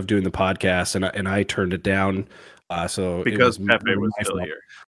of doing the podcast, and I turned it down. So because Pepe was still here.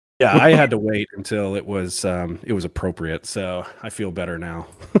 Yeah, I had to wait until it was appropriate. So I feel better now.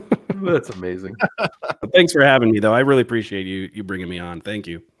 That's amazing. Thanks for having me, though. I really appreciate you bringing me on. Thank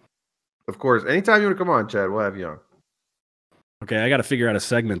you. Of course. Anytime you want to come on, Chad, we'll have you on. Okay, I got to figure out a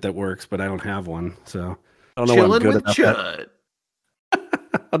segment that works, but I don't have one. So I don't know what I'm good at. Chud.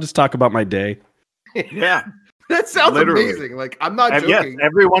 I'll just talk about my day. Yeah. That sounds amazing. Like, I'm not joking. Yes,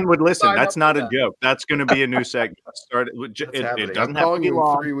 everyone would listen. That's not a joke. That's going to be a new segment. It doesn't have to be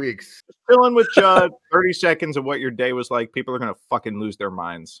long. 3 weeks. Chilling with Judd. 30 seconds of what your day was like. People are going to fucking lose their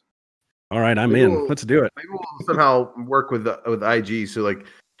minds. All right, I'm in. Let's do it. Maybe we'll somehow work with IG. So like,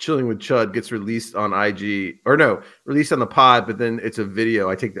 Chilling with Chud gets released on IG, or no, released on the pod, but then it's a video.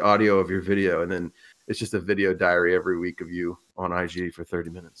 I take the audio of your video, and then it's just a video diary every week of you on IG for 30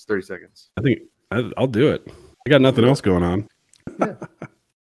 seconds. I think I'll do it. I got nothing else going on. Yeah.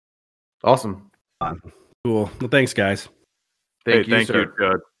 Awesome. Cool. Well, thanks, guys. Thank you,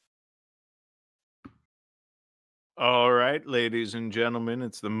 Judd. All right, ladies and gentlemen,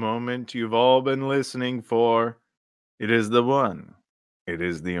 it's the moment you've all been listening for. It is the one. It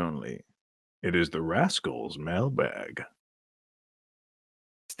is the only. It is the Rascals mailbag.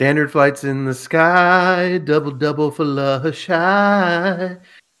 Standard flights in the sky, double for lush high.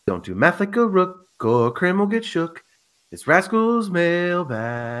 Don't do math like a rook, or Krim will get shook. It's Rascals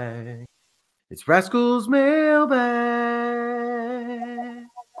mailbag. It's Rascals mailbag.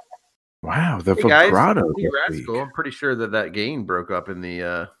 Wow, the vibrato. Hey Rascal, I'm pretty sure that gain broke up in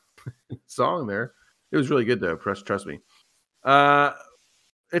the song there. It was really good though. Trust me.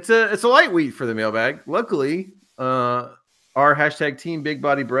 It's a light week for the mailbag. Luckily, our hashtag Team Big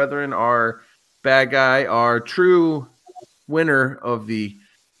Body Brethren, our bad guy, our true winner of the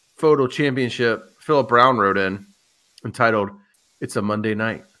photo championship, Philip Brown, wrote in entitled "It's a Monday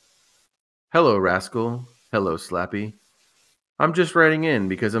Night." Hello, Rascal. Hello, Slappy. I'm just writing in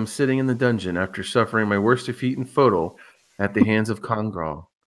because I'm sitting in the dungeon after suffering my worst defeat in photo at the hands of Kongral.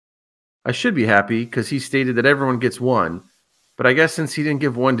 I should be happy because he stated that everyone gets one, but I guess since he didn't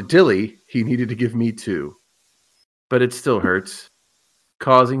give one to Dilly, he needed to give me two. But it still hurts,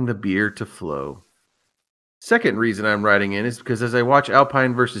 causing the beer to flow. Second reason I'm writing in is because as I watch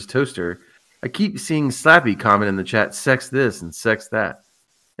Alpine versus Toaster, I keep seeing Slappy comment in the chat, sex this and sex that.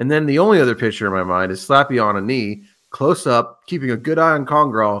 And then the only other picture in my mind is Slappy on a knee, close up, keeping a good eye on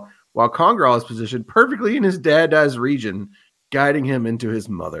Kongral, while Kongral is positioned perfectly in his dad's region, guiding him into his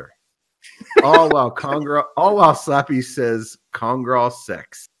mother. all while Slappy says Kongral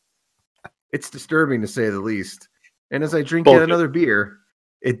sex. It's disturbing to say the least. And as I drink yet another beer,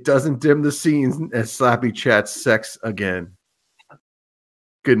 it doesn't dim the scenes as Slappy chats sex again.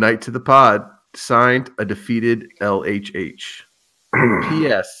 Good night to the pod. Signed, a defeated LHH.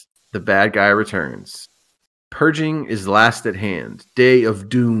 P.S. The bad guy returns. Purging is last at hand. Day of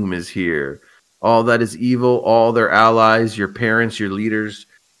doom is here. All that is evil, all their allies, your parents, your leaders,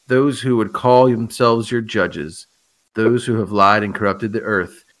 those who would call themselves your judges, those who have lied and corrupted the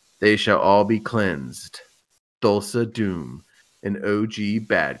earth, they shall all be cleansed. Dulce Doom, an OG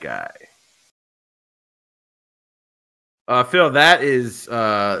bad guy. Phil, that is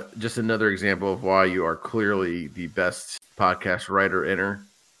just another example of why you are clearly the best podcast writer inner.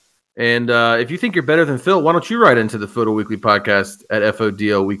 And if you think you're better than Phil, why don't you write into the Photo Weekly Podcast at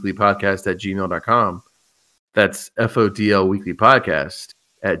FODLweeklypodcast@gmail.com. That's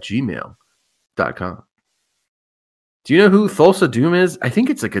FODLweeklypodcast@gmail.com. Do you know who Thulsa Doom is? I think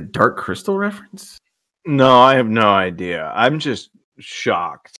it's like a Dark Crystal reference. No, I have no idea. I'm just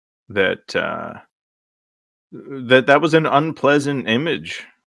shocked that that was an unpleasant image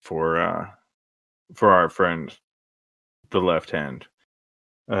for our friend, the left hand.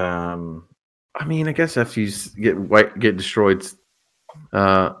 I mean, I guess after you get destroyed.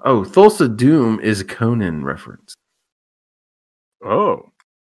 Thulsa Doom is a Conan reference. Oh,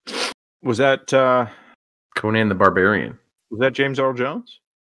 was that Conan the Barbarian? Was that James Earl Jones?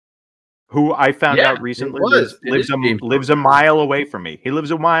 Who I found out recently lives a mile away from me. He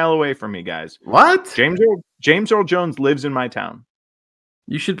lives a mile away from me, guys. What? James Earl Jones lives in my town.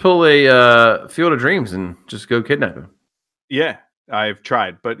 You should pull a Field of Dreams and just go kidnap him. Yeah, I've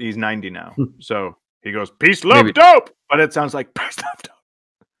tried, but he's 90 now. So he goes, peace, love, dope. But it sounds like peace, love, dope.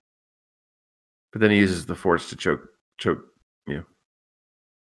 But then he uses the force to choke you.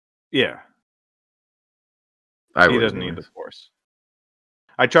 Yeah. He doesn't need the force.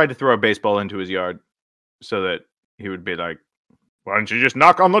 I tried to throw a baseball into his yard so that he would be like, why don't you just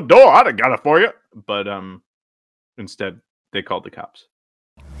knock on the door? I'd have got it for you. But instead, they called the cops.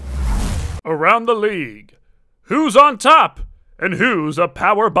 Around the league, who's on top and who's a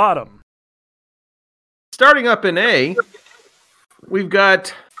power bottom? Starting up in A, we've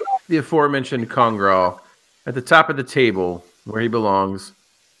got the aforementioned Kongral at the top of the table where he belongs.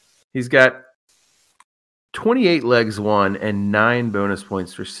 He's got 28 legs won and 9 bonus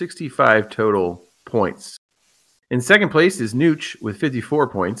points for 65 total points. In second place is Nooch with 54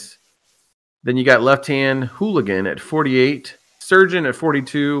 points. Then you got Left Hand Hooligan at 48, Surgeon at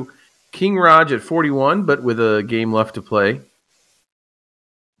 42, King Raj at 41, but with a game left to play.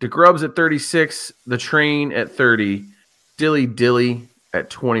 DeGrubs at 36, The Train at 30, Dilly at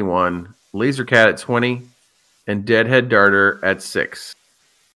 21, Lasercat at 20, and Deadhead Darter at 6.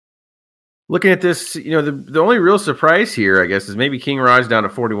 Looking at this, the only real surprise here, I guess, is maybe King Raj down to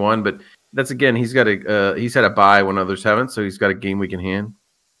 41, but that's again, he's had a bye when others haven't, so he's got a game week in hand.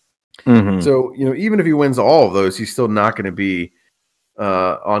 Mm-hmm. So, even if he wins all of those, he's still not going to be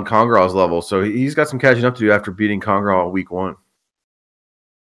on Kongral's level. So he's got some catching up to do after beating Kongral week 1.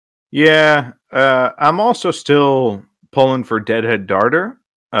 Yeah, I'm also still pulling for Deadhead Darter.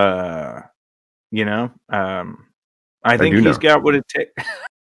 I think he's got what it takes.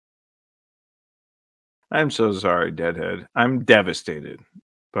 I'm so sorry, Deadhead. I'm devastated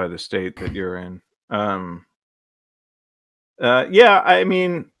by the state that you're in. Yeah, I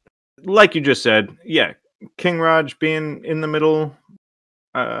mean, like you just said, yeah, King Raj being in the middle.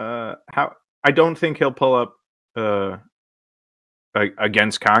 I don't think he'll pull up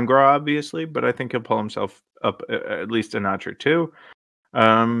against Kongra, obviously, but I think he'll pull himself up at least a notch or two.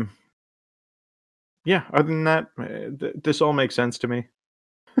 Yeah, other than that, this all makes sense to me.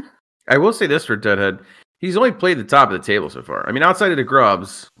 I will say this for Deadhead. He's only played the top of the table so far. I mean, outside of the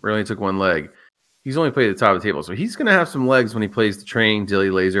Grubs, where he only took one leg, he's only played the top of the table. So he's going to have some legs when he plays the Train, Dilly,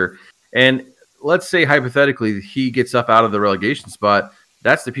 Laser. And let's say, hypothetically, he gets up out of the relegation spot.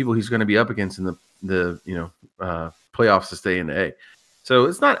 That's the people he's going to be up against in the playoffs to stay in the A. So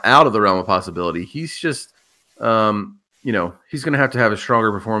it's not out of the realm of possibility. He's just, he's going to have a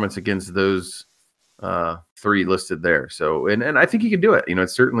stronger performance against those three listed there. So, and I think he can do it.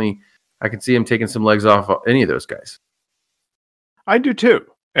 It's certainly, I can see him taking some legs off any of those guys. I do too.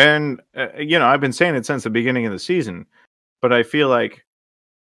 And, I've been saying it since the beginning of the season, but I feel like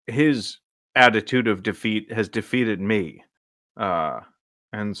his attitude of defeat has defeated me.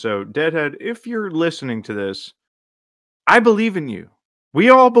 And so, Deadhead, if you're listening to this, I believe in you. We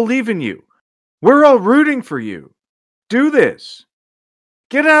all believe in you. We're all rooting for you. Do this.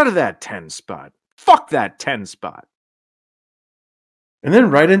 Get out of that 10 spot. Fuck that 10 spot. And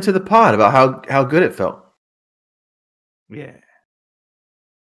then right into the pod about how good it felt. Yeah.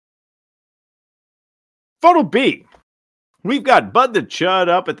 Photo B. We've got Bud the Chud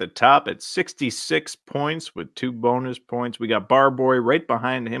up at the top at 66 points with 2 bonus points. We got Barboy right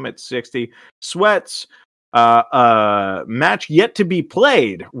behind him at 60. Sweats, match yet to be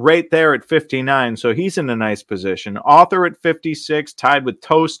played right there at 59. So he's in a nice position. Author at 56, tied with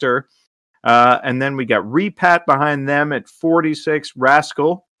Toaster. And then we got Repat behind them at 46.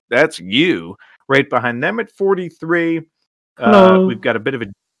 Rascal, that's you, right behind them at 43. We've got a bit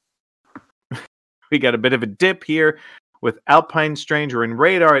of a dip here with Alpine Stranger and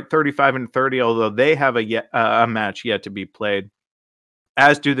Radar at 35 and 30, although they have a match yet to be played.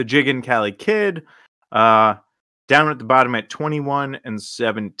 As do the Jig and Cali Kid, down at the bottom at 21 and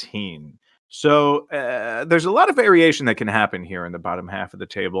 17. So there's a lot of variation that can happen here in the bottom half of the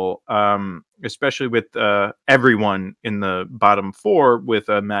table, especially with everyone in the bottom 4 with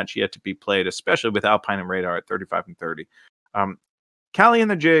a match yet to be played, especially with Alpine and Radar at 35 and 30. Cali and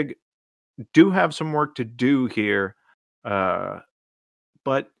the Jig do have some work to do here, but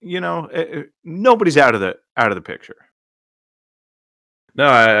nobody's out of the picture. No,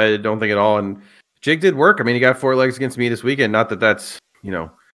 I don't think at all. And Jig did work. I mean, he got 4 legs against me this weekend. Not that that's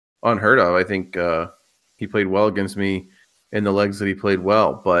unheard of. I think he played well against me in the legs that he played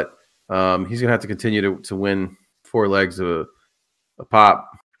well, but he's gonna have to continue to win 4 legs of a pop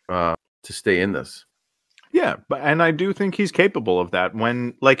to stay in this. Yeah, and I do think he's capable of that.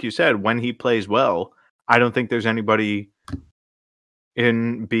 When, like you said, when he plays well, I don't think there's anybody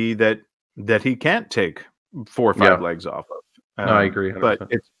in B that he can't take 4 or 5 legs off of. No, I agree.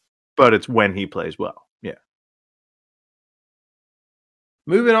 100%. But it's when he plays well. Yeah.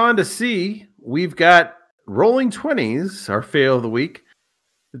 Moving on to C, we've got Rolling 20s, our fail of the week.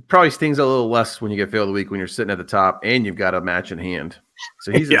 It probably stings a little less when you get fail of the week when you're sitting at the top and you've got a match in hand.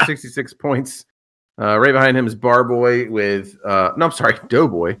 So he's at 66 points. Right behind him is Barboy with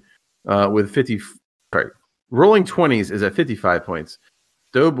Doughboy with 50. Sorry, Rolling 20s is at 55 points.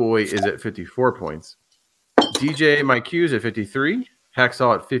 Doughboy is at 54 points. DJ Mike Hughes at 53.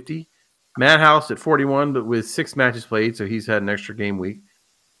 Hacksaw at 50. Madhouse at 41, but with 6 matches played, so he's had an extra game week.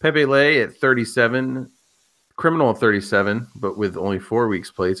 Pepe Lay at 37. Criminal at 37, but with only 4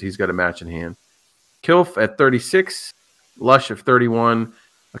 weeks played, so he's got a match in hand. Kilf at 36. Lush at 31.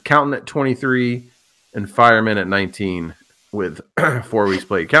 Accountant at 23. And Fireman at 19 with 4 weeks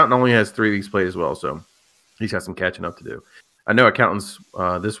played. Accountant only has 3 weeks played as well, so he's got some catching up to do. I know Accountant's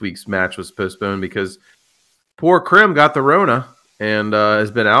this week's match was postponed because poor Krim got the Rona and has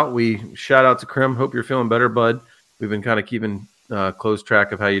been out. We shout out to Krim. Hope you're feeling better, bud. We've been kind of keeping close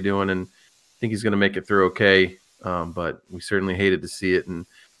track of how you're doing, and I think he's going to make it through okay. But we certainly hated to see it, and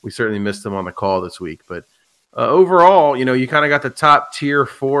we certainly missed him on the call this week. But overall, you kind of got the top tier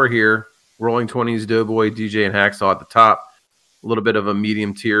 4 here. Rolling 20s, Doughboy, DJ, and Hacksaw at the top. A little bit of a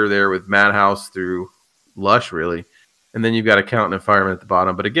medium tier there with Madhouse through Lush, really. And then you've got Accountant and Fireman at the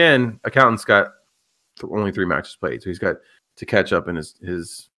bottom. But again, Accountant's got only 3 matches played, so he's got to catch up in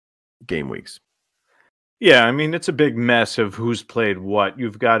his game weeks. Yeah, I mean, it's a big mess of who's played what.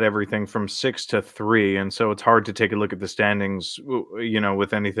 You've got everything from 6 to 3, and so it's hard to take a look at the standings,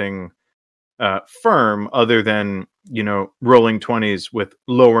 with anything firm other than rolling 20s with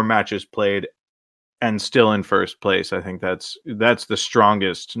lower matches played and still in first place. I think that's the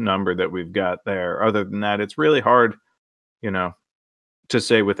strongest number that we've got there. Other than that, it's really hard to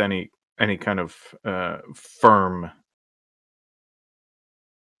say with any kind of firmness.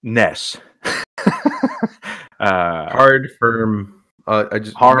 Hard, firm.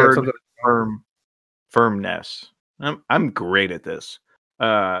 Firmness. I'm great at this.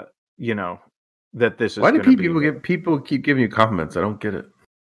 That this is. Why do people keep giving you compliments? I don't get it.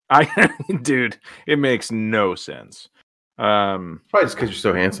 Dude, it makes no sense. Probably just because you're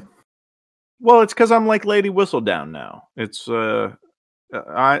so handsome. Well, it's because I'm like Lady Whistledown now. It's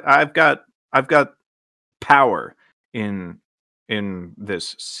I've got power in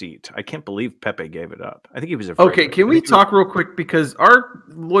this seat. I can't believe Pepe gave it up. I think he was afraid. Okay, can we talk real quick, because our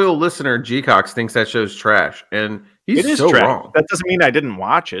loyal listener G-Cox thinks that show's trash, and he's so wrong. That doesn't mean I didn't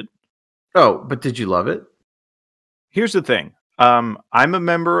watch it. Oh, but did you love it? Here's the thing. I'm a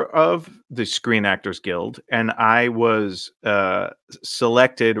member of the Screen Actors Guild, and I was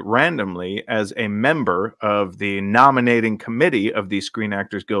selected randomly as a member of the nominating committee of the Screen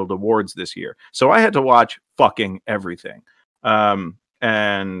Actors Guild Awards this year. So I had to watch fucking everything.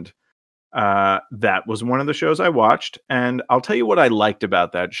 And that was one of the shows I watched. And I'll tell you what I liked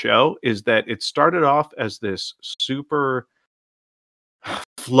about that show is that it started off as this super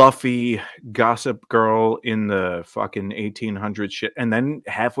fluffy gossip girl in the fucking 1800s shit, and then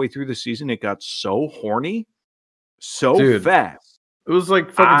halfway through the season it got so horny fast. It was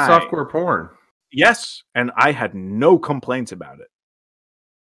like fucking softcore porn. Yes, and I had no complaints about it.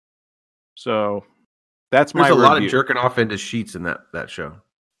 So that's my There's a review. lot of jerking off into sheets in that show.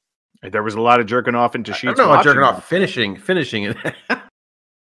 There was a lot of jerking off into sheets. I don't know about jerking off, finishing it.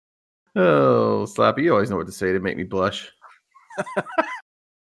 Oh, Slappy, you always know what to say to make me blush.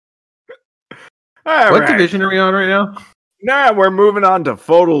 What division are we on right now? Nah, we're moving on to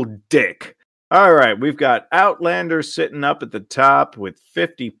FODL Dick. All right, we've got Outlander sitting up at the top with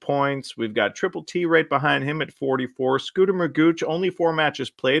 50 points. We've got Triple T right behind him at 44. Scooter Magooch, only 4 matches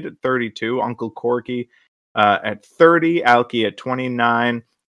played at 32. Uncle Corky at 30. Alki at 29.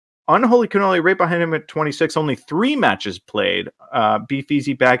 Unholy Cannoli right behind him at 26. Only 3 matches played. Beef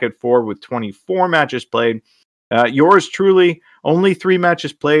Easy back at 4 with 24 matches played. Yours truly, only 3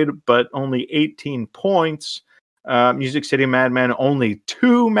 matches played, but only 18 points. Music City Madman, only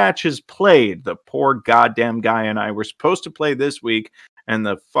 2 matches played. The poor goddamn guy and I were supposed to play this week, and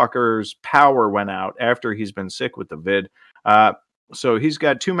the fucker's power went out after he's been sick with the vid. So he's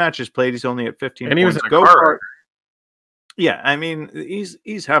got 2 matches played. He's only at 15 and points. He was in a go-kart. Yeah, I mean,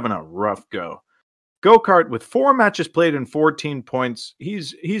 he's having a rough go. Go-kart with 4 matches played and 14 points.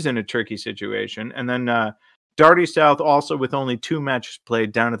 He's in a tricky situation. And then Darty South also with only 2 matches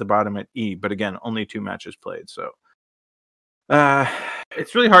played down at the bottom at E, but again, only 2 matches played. So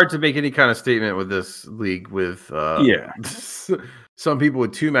it's really hard to make any kind of statement with this league with some people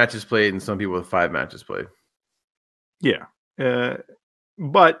with 2 matches played and some people with 5 matches played. Yeah.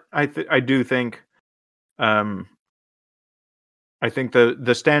 But I do think I think the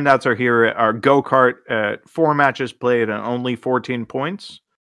standouts are here are Go-Kart at 4 matches played and only 14 points.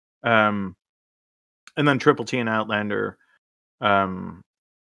 And then Triple T and Outlander.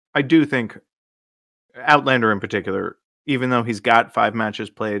 I do think Outlander in particular, even though he's got 5 matches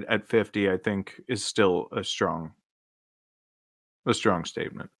played at 50, I think is still a strong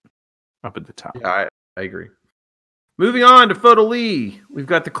statement up at the top. Yeah, I agree. Moving on to Photo Lee. We've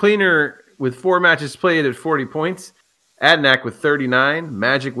got the Cleaner with 4 matches played at 40 points. Adnak with 39.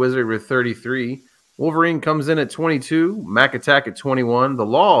 Magic Wizard with 33. Wolverine comes in at 22. Mac Attack at 21. The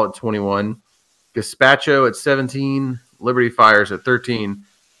Law at 21. Gaspacho at 17, Liberty Fires at 13,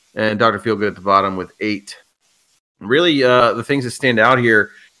 and Dr. Feelgood at the bottom with 8. Really, the things that stand out here,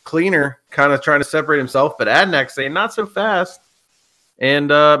 Cleaner kind of trying to separate himself, but Adnak saying not so fast. And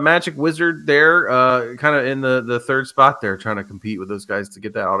Magic Wizard there, kind of in the 3rd spot there, trying to compete with those guys to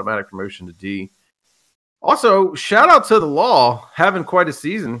get that automatic promotion to D. Also, shout out to the Law, having quite a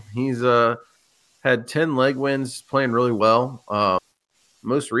season. He's had 10 leg wins, playing really well.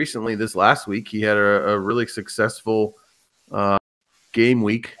 Most recently, this last week, he had a really successful game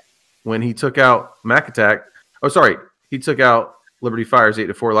week when he took out Mac Attack. Oh, sorry. He took out Liberty Fires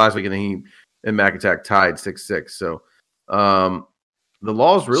 8-4 last week, and then he and Mac Attack tied 6-6. So the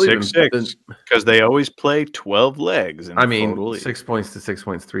Law's really 6-6 because they always play 12 legs. I mean, 6 points to 6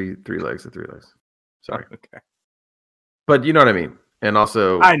 points, 3 legs to 3 legs. Sorry. Okay. But you know what I mean. And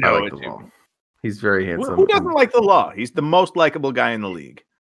also, I know like the Law. He's very handsome. Who doesn't like the Law? He's the most likable guy in the league.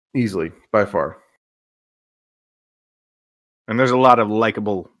 Easily, by far. And there's a lot of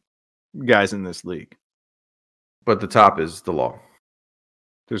likable guys in this league. But the top is the Law.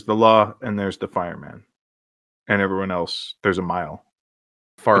 There's the Law and there's the Fireman. And everyone else, there's a mile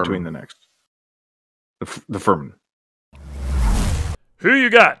between the next. The Furman. Who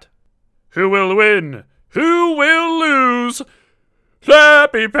you got? Who will win? Who will lose?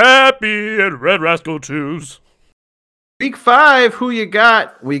 Slappy Pappy and Red Rascal choose. Week 5, who you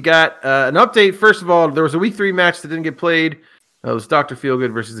got? We got an update. First of all, there was a week 3 match that didn't get played. It was Dr.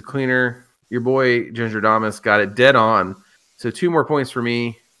 Feelgood versus the Cleaner. Your boy Ginger Damas got it dead on. So 2 more points for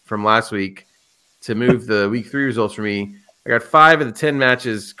me from last week to move the week 3 results for me. I got 5 of the 10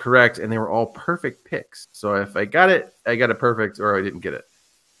 matches correct, and they were all perfect picks. So if I got it, I got it perfect, or I didn't get it.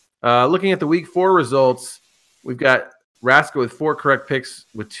 Looking at the week 4 results, we've got Rascal with 4 correct picks,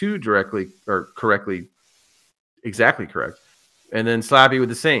 with 2 exactly correct. And then Slappy with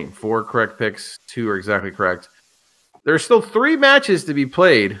the same 4 correct picks, 2 are exactly correct. There's still 3 matches to be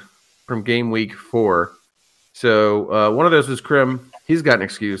played from game week 4. So one of those was Krim. He's got an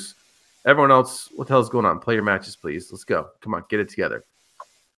excuse. Everyone else, what the hell is going on? Play your matches, please. Let's go. Come on, get it together.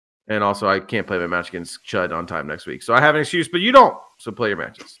 And also, I can't play my match against Chud on time next week. So I have an excuse, but you don't. So play your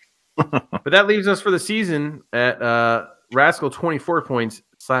matches. But that leaves us for the season at Rascal 24 points,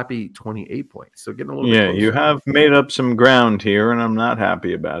 Slappy 28 points. So getting a little bit closer. You have made up some ground here, and I'm not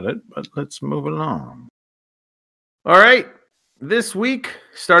happy about it, but let's move along. All right. This week,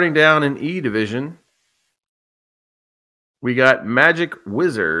 starting down in E division, we got Magic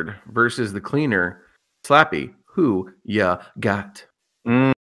Wizard versus the Cleaner. Slappy, who ya got?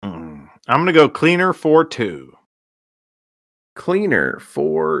 I'm going to go Cleaner 4-2. Cleaner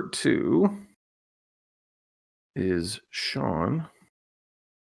 4-2 is Sean.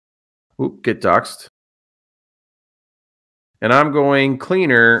 Oop, get doxed. And I'm going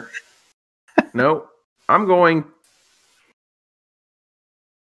Cleaner. No, I'm going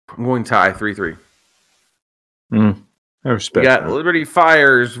tie 3-3. I respect We got that. Liberty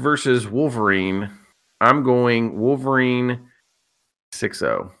Fires versus Wolverine. I'm going Wolverine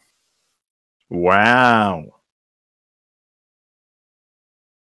 6-0. Wow.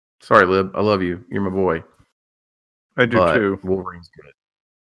 Sorry, Lib. I love you. You're my boy. I do But too. Wolverine's good.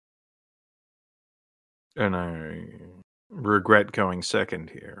 And I regret going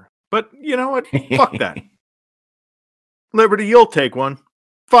second here. But you know what? Fuck that. Liberty, you'll take one.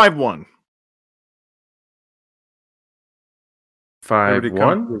 5-1. Liberty, come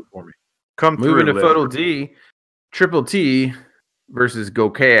 5-1. through for me. Come Moving to through, Photo Liberty. D. Triple T versus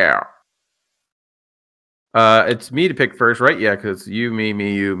Gokare. It's me to pick first, right? Yeah, because you, me,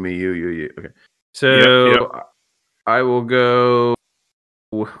 you. Okay. So Yep. I will go.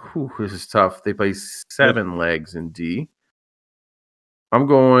 Whew, this is tough. They play 7 legs in D. I'm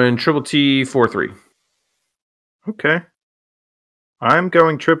going Triple T 4-3. Okay. I'm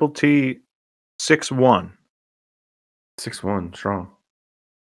going Triple T 6-1. 6-1, strong.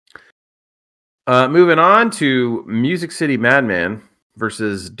 Moving on to Music City Madman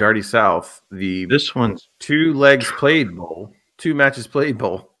versus Darty South. This one's 2 legs played bowl, 2 matches played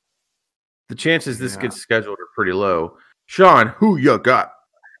bowl. The chances this Yeah. gets scheduled are pretty low. Sean, who you got?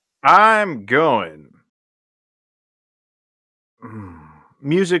 I'm going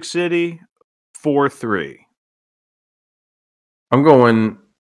Music City 4-3. I'm going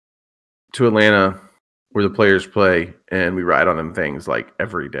to Atlanta where the players play and we ride on them things like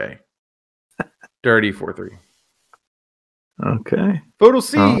every day. Dirty 4-3. Okay. Photo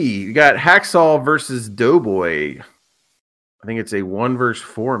C, you got Hacksaw versus Doughboy. I think it's a 1 versus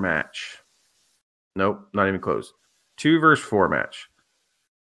 4 match. Nope, not even close. 2 versus 4 match.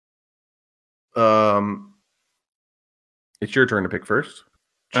 It's your turn to pick first.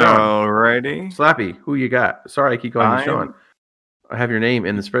 Sean, Alrighty. Slappy, who you got? Sorry, I keep calling you Sean. I'm- I have your name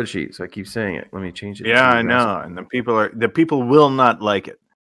in the spreadsheet, so I keep saying it. Let me change it. Yeah, I know. And the people will not like it.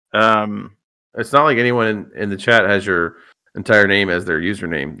 It's not like anyone in the chat has your entire name as their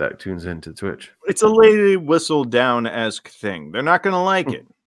username that tunes into Twitch. It's a lady whistle down-esque thing. They're not going to like it.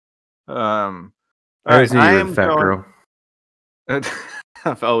 I always knew you were the fat girl.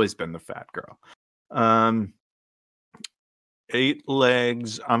 I've always been the fat girl. 8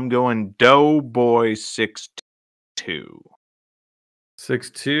 legs. I'm going Doughboy 6-2.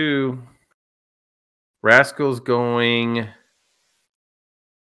 6-2. Rascal's going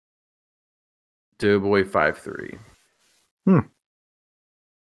Doughboy 5-3.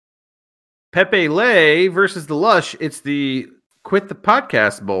 Pepe Lay versus the Lush. It's the Quit the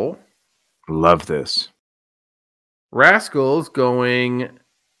Podcast Bowl. Love this. Rascal's going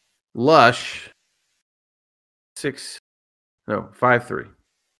Lush 5-3.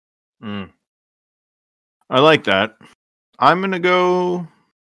 I like that. I'm going to go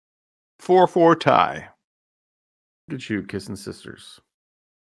 4-4 tie. Look at you kissing sisters.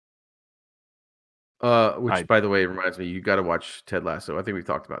 Which, by the way, reminds me, you got to watch Ted Lasso. I think we've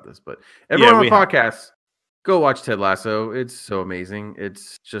talked about this, but everyone on the podcast, go watch Ted Lasso. It's so amazing.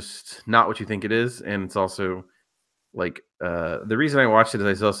 It's just not what you think it is, and it's also like the reason I watched it is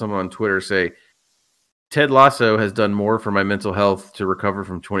I saw someone on Twitter say Ted Lasso has done more for my mental health to recover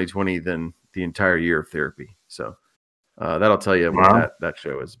from 2020 than the entire year of therapy. So that'll tell you what that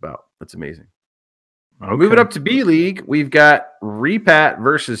show is about. That's amazing. Okay. Moving up to B League, we've got Repat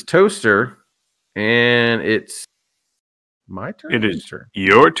versus Toaster, and it's my turn. It Whose is turn?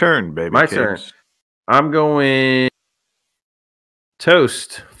 your turn, baby. My cakes. turn. I'm going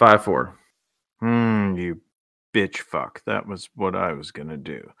Toast 5-4. You bitch fuck. That was what I was gonna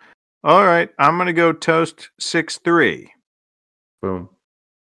do. All right, I'm gonna go Toast 6-3. Boom.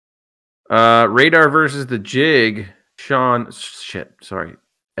 Radar versus the Jig. Sean, sorry.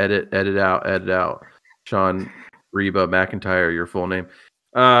 Edit out. Sean Reba McIntyre, your full name.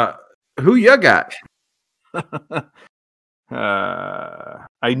 Who you got?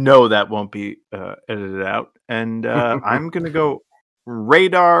 I know that won't be edited out, and I'm gonna go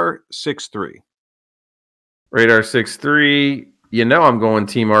Radar 6-3. Radar 6-3. You know I'm going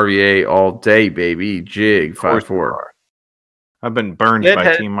Team RVA all day, baby. Jig 5-4. I've been burned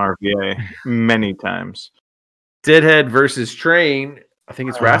by Team RVA many times. Deadhead versus Train. I think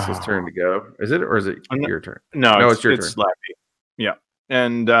it's Rascal's turn to go. Is it, or is it your turn? No, it's your turn. Slappy. Yeah,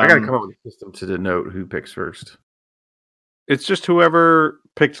 and I gotta come up with a system to denote who picks first. It's just whoever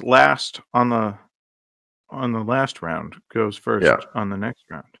picked last on the last round goes first on the next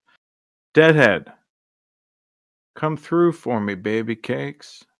round. Deadhead, come through for me, baby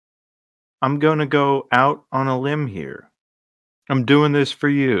cakes. I'm gonna go out on a limb here. I'm doing this for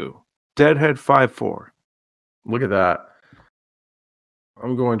you. Deadhead 5-4. Look at that.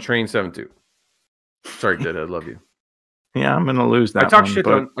 I'm going Train 7-2. Sorry, Deadhead, love you. Yeah, I'm gonna lose that. I talk shit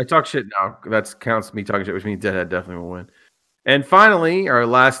now. That counts me talking shit, which means Deadhead definitely will win. And finally, our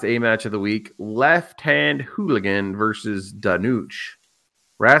last A match of the week: Left Hand Hooligan versus Danuch.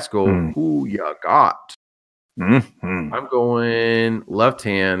 Rascal, who you got? Mm-hmm. I'm going Left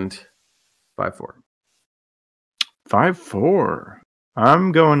Hand 5-4. 5-4.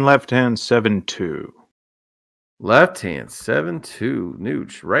 I'm going Left Hand 7-2. Left Hand 7-2.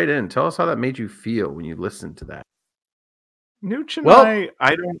 Nooch, right in. Tell us how that made you feel when you listened to that. Nooch and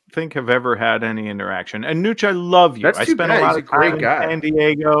I don't think have ever had any interaction. And Nooch, I love you. I spent a lot of time in San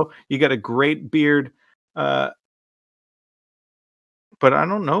Diego. You got a great beard. But I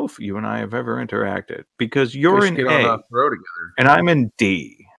don't know if you and I have ever interacted because you're in A and I'm in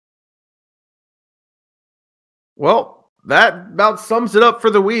D. Well, that about sums it up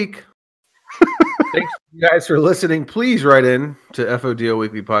for the week. Thanks you guys for listening. Please write in to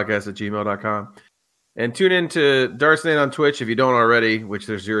FODL@gmail.com. And tune in to Darts Night on Twitch if you don't already, which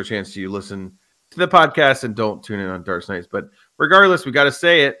there's zero chance you listen to the podcast and don't tune in on Darts Nights. But regardless, we got to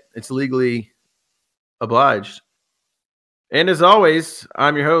say it. It's legally obliged. And as always,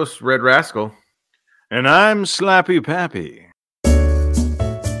 I'm your host, Red Rascal. And I'm Slappy Pappy.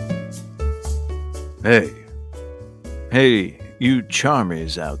 Hey, you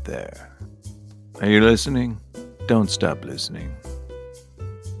charmies out there. Are you listening? Don't stop listening.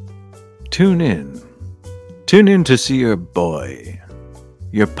 Tune in. Tune in to see your boy,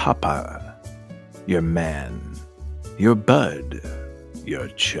 your papa, your man, your bud, your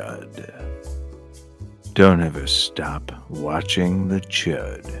chud. Don't ever stop watching the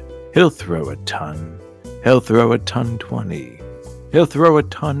chud. He'll throw a ton. He'll throw a ton 20. He'll throw a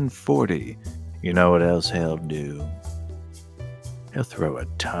ton 40. You know what else he'll do? He'll throw a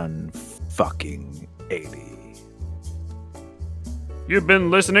ton fucking 80. You've been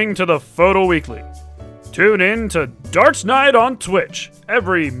listening to the Photo Weekly. Tune in to Darts Night on Twitch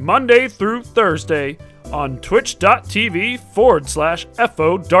every Monday through Thursday on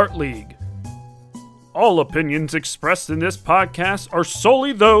twitch.tv/FO Dart League. All opinions expressed in this podcast are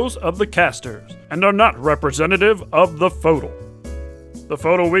solely those of the casters and are not representative of the Photo. The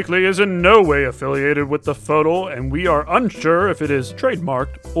Photo Weekly is in no way affiliated with the Photo, and we are unsure if it is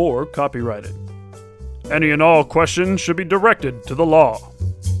trademarked or copyrighted. Any and all questions should be directed to the law.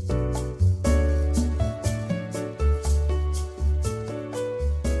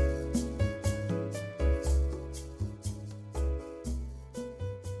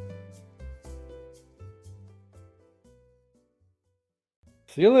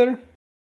 See you later.